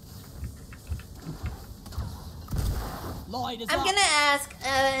 Lloyd is I'm up. gonna ask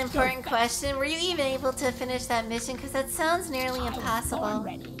an important question. Were you even able to finish that mission? Because that sounds nearly impossible.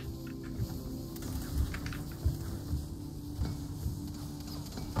 Ready.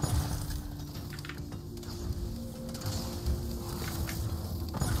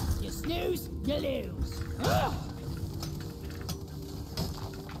 You snooze, you lose. Ugh.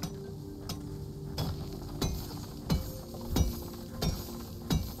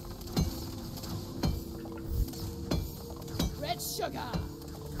 Red sugar.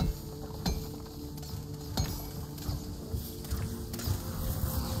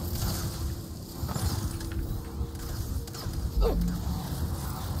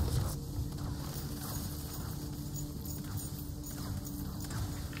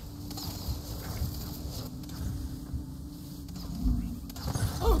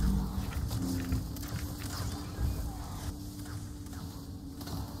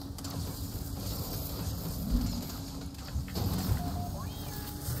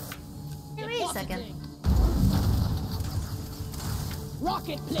 Hey, wait a second.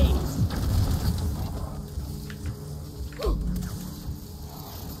 Rocket, please.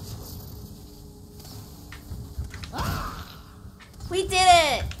 We did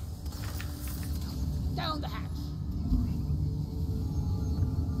it! Down the hatch.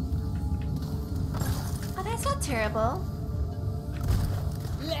 Oh, that's not terrible.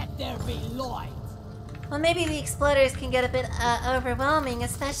 Let there be light. Well, maybe the exploders can get a bit overwhelming,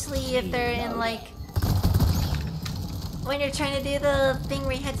 especially if they're in, like... when you're trying to do the thing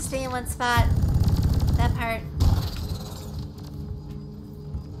where you had to stay in one spot. That part.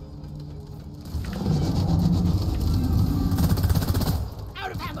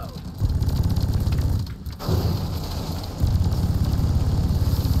 Out of ammo.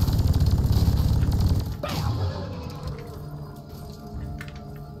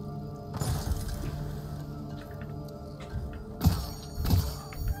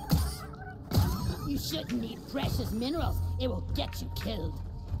 You shouldn't eat precious minerals. It will get you killed.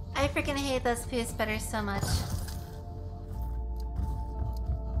 I freaking hate those poo sputters so much.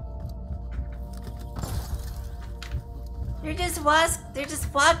 They're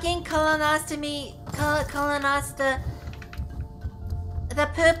just walking colonoscopy, the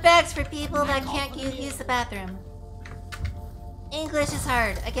poop bags for people that can't use the bathroom. English is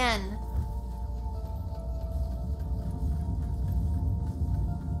hard, again.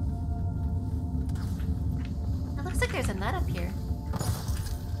 It looks like there's a nut up here.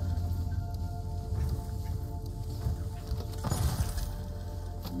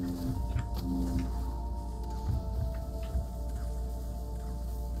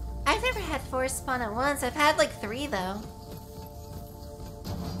 I've never had 4 spawn at once. I've had like 3 though.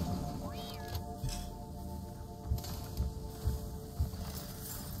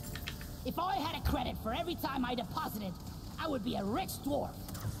 If I had a credit for every time I deposited, I would be a rich dwarf.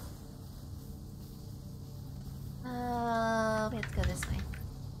 We have to go this way.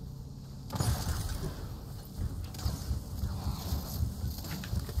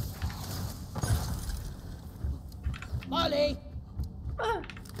 Molly, Oh,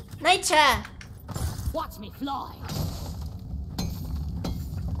 Nitra! watch me fly.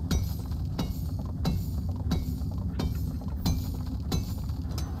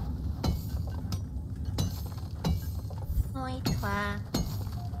 Nitra.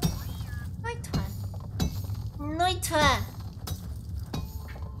 Nitra. Nitra!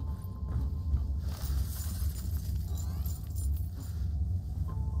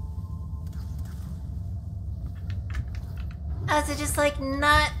 Oh, so just like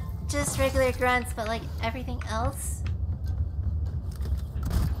not just regular grunts, but like everything else?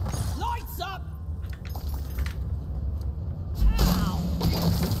 Lights up! Ow!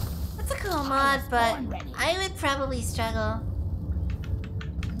 That's a cool mod, but I would probably struggle.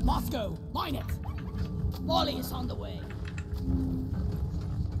 Moscow, mine it! Molly is on the way.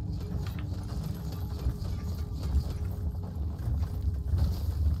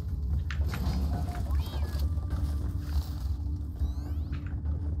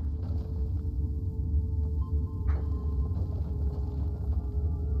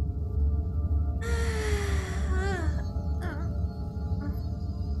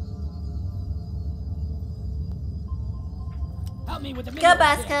 Help me with the Go,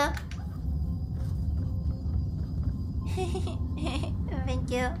 minerals Bosco. here. Thank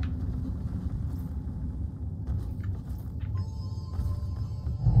you.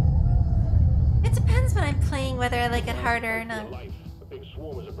 It depends when I'm playing whether I like it harder or not. A big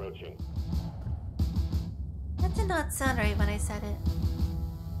swarm is approaching. That did not sound right when I said it.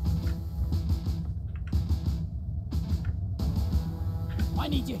 I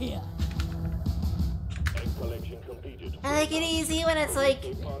need you here. Egg collection completed. I like it easy when it's like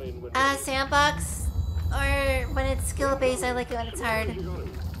a sandbox, or when it's skill based. I like it when it's hard.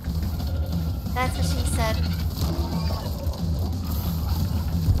 That's what she said.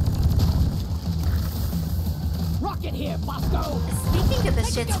 Rocket here, Bosco. Speaking of the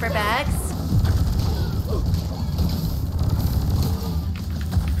shits for bags.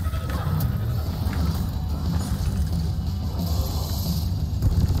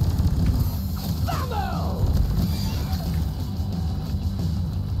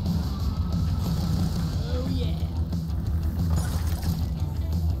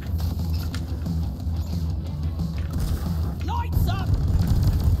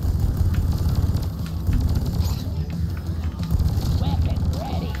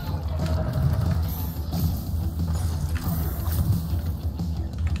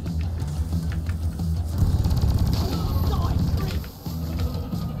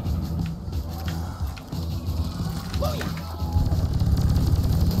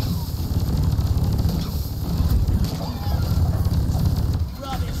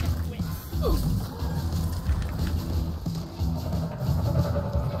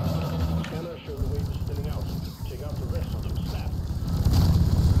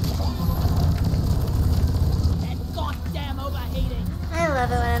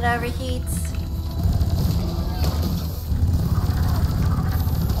 Overheats.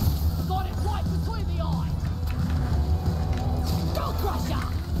 Got it right between the eyes. Go Crusher!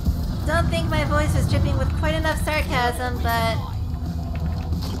 Don't think my voice was dripping with quite enough sarcasm, but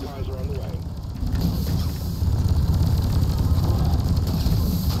Supplies are on the way.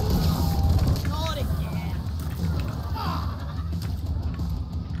 Not again.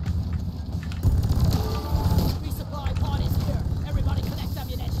 Resupply pod is here. Everybody collect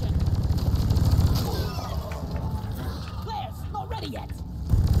ammunition. Players, not ready yet.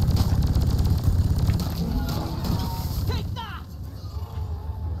 Take that!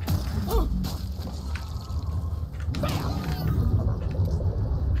 Bam!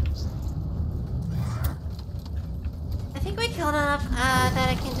 I think we killed enough that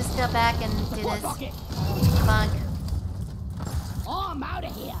I can just go back and do this Rocket! bunk. I'm out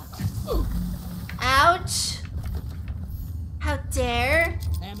of here. Ouch! How dare?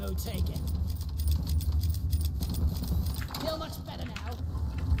 Ammo taken. Feel much better now.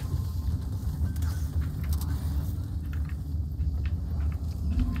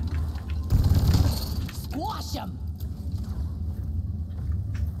 Squash him!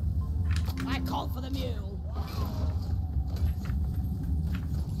 I called for the mule.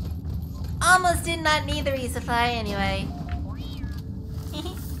 Almost did not need the resupply anyway.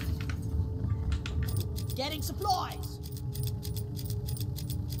 Getting supplies.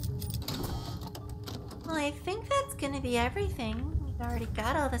 Well, I think that's gonna be everything. We've already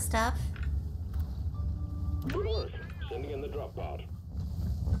got all the stuff. Good work. Sending in the drop pod.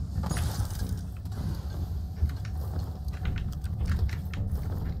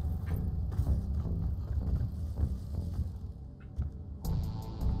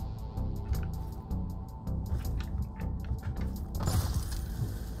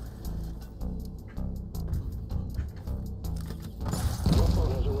 Drop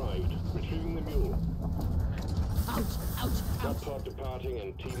pod has arrived. Retrieving the mule. Ouch, ouch, Drop ouch. pod departing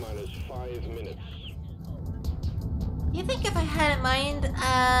in T-minus 5 minutes. You think if I hadn't mined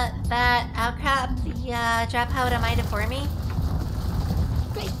that outcrop, the drop pod would have mined it for me?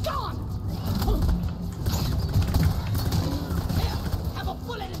 Be gone! Here, have a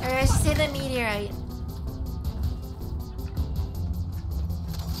bullet in Or I should say the meteorite.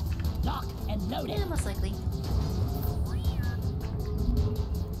 Lock and load Yeah, it. most likely.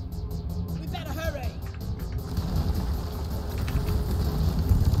 We better hurry.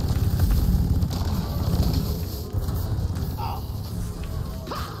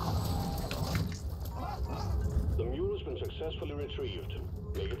 The mule has been successfully retrieved.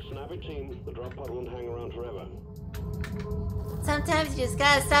 Make it snappy, team. The drop pod won't hang around forever. Sometimes you just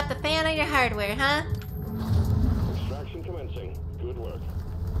gotta stop the fan on your hardware, huh? Extraction commencing. Good work.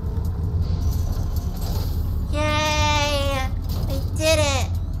 Yay! We did it!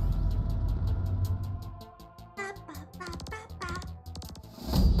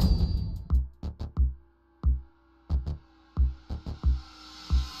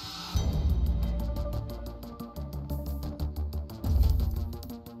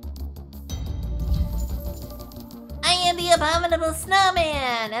 am the abominable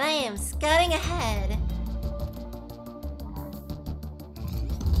snowman, and I am scouting ahead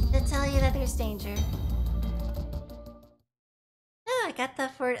to tell you that there's danger. Oh, I got the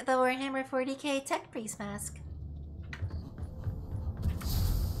Warhammer 40k Tech Priest mask.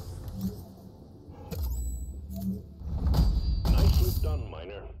 Nicely done,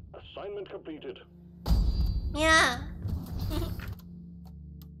 Miner. Assignment completed. Yeah.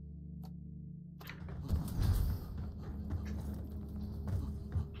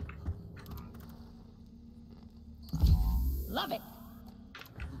 Love it.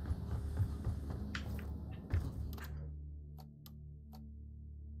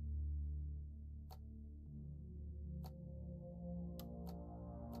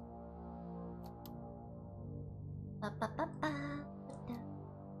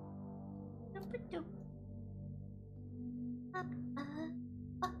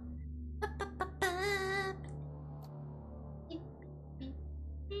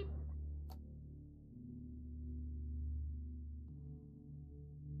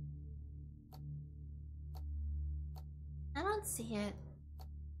 I don't see it.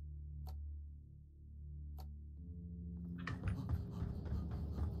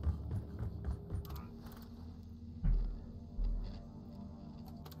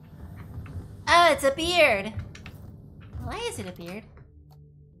 Oh, it's a beard. Why is it a beard?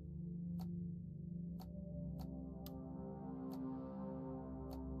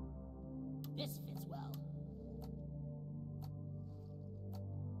 This fits well.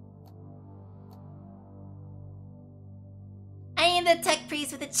 I am the tech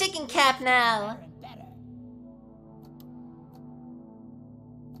priest with a chicken cap now. Better and better.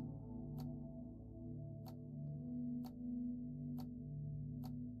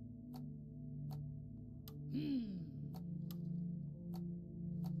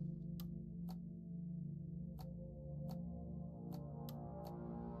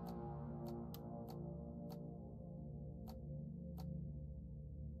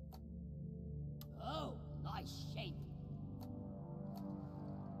 Oh, nice shape.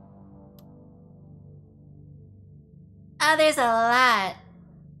 Oh, there's a lot.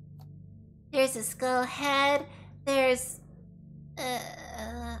 There's a skull head. There's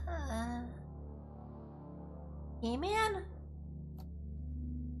He-Man?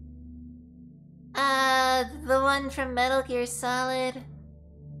 The one from Metal Gear Solid.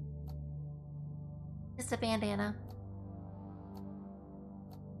 Just a bandana.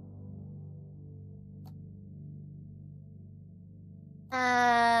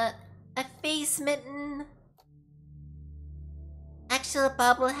 A face mitten. Actual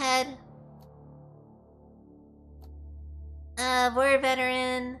bobblehead. War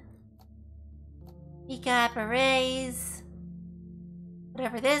veteran. We got berets.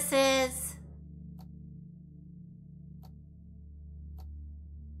 Whatever this is.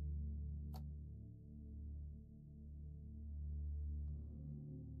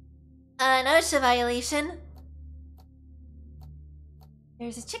 An OSHA violation.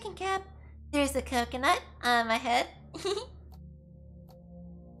 There's a chicken cap. There's a coconut on my head.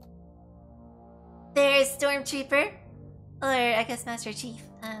 There's Stormtrooper. Or I guess Master Chief.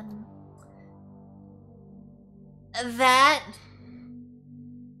 That.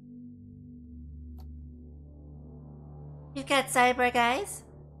 You've got cyborg eyes.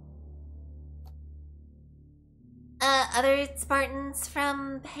 Other Spartans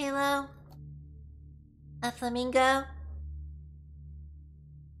from Halo. A flamingo.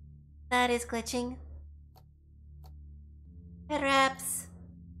 That is glitching. Head wraps.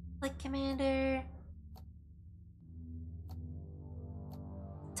 Flight commander.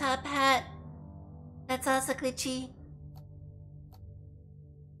 Top hat. That's also glitchy.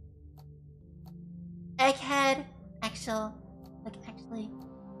 Egghead. Actually.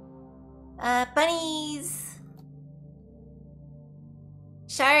 Bunnies.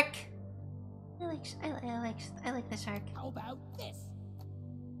 Shark. I like the shark. How about this?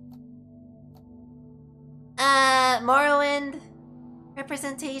 Morrowind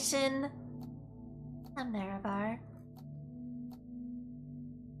representation. I'm Nerevar.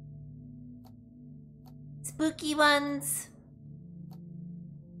 Spooky ones.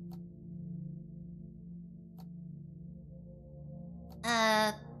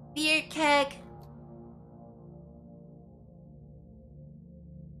 Beer keg.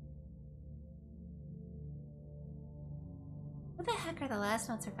 What the heck are the last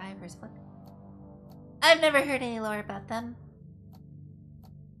known survivors? What? I've never heard any lore about them.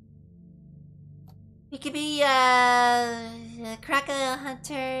 We could be a crocodile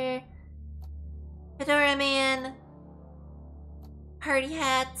hunter, fedora man, party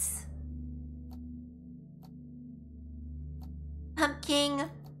hats. King.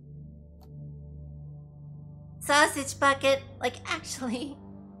 Sausage bucket. Like, actually.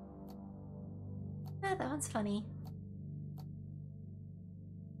 Ah, that one's funny.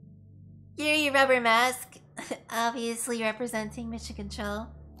 Yuri rubber mask. Obviously representing mission control.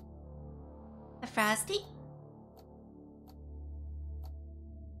 A Frosty.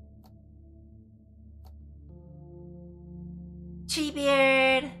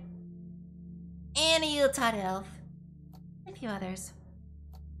 Treebeard. And a Yuletide elf. And a few others.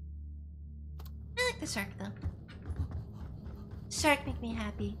 I like the shark though. Shark make me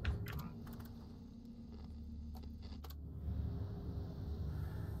happy.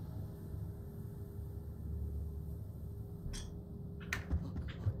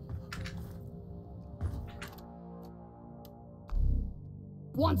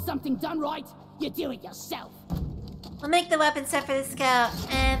 Want something done right? You do it yourself. We'll make the weapon set for the scout,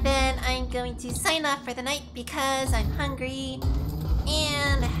 and then I'm going to sign off for the night because I'm hungry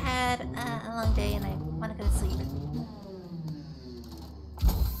and had a long day and I want to go to sleep.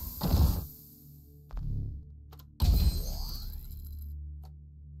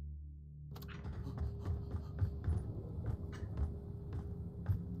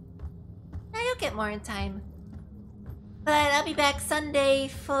 Now you'll get more in time. But I'll be back Sunday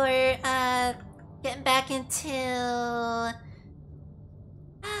for getting back into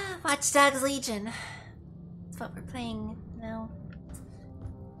Watch Dogs Legion. That's what we're playing now.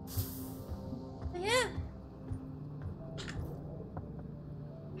 But yeah.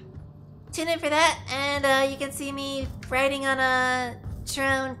 Tune in for that, and you can see me riding on a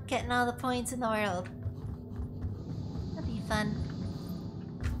drone, getting all the points in the world. That'd be fun.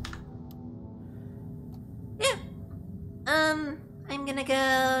 Yeah. I'm gonna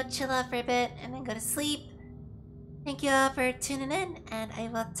go chill out for a bit and then go to sleep. Thank you all for tuning in, and I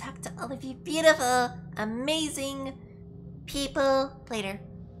will talk to all of you beautiful, amazing people later.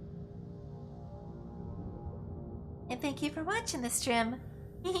 And thank you for watching this stream.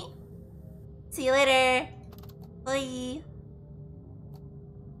 See you later. Bye.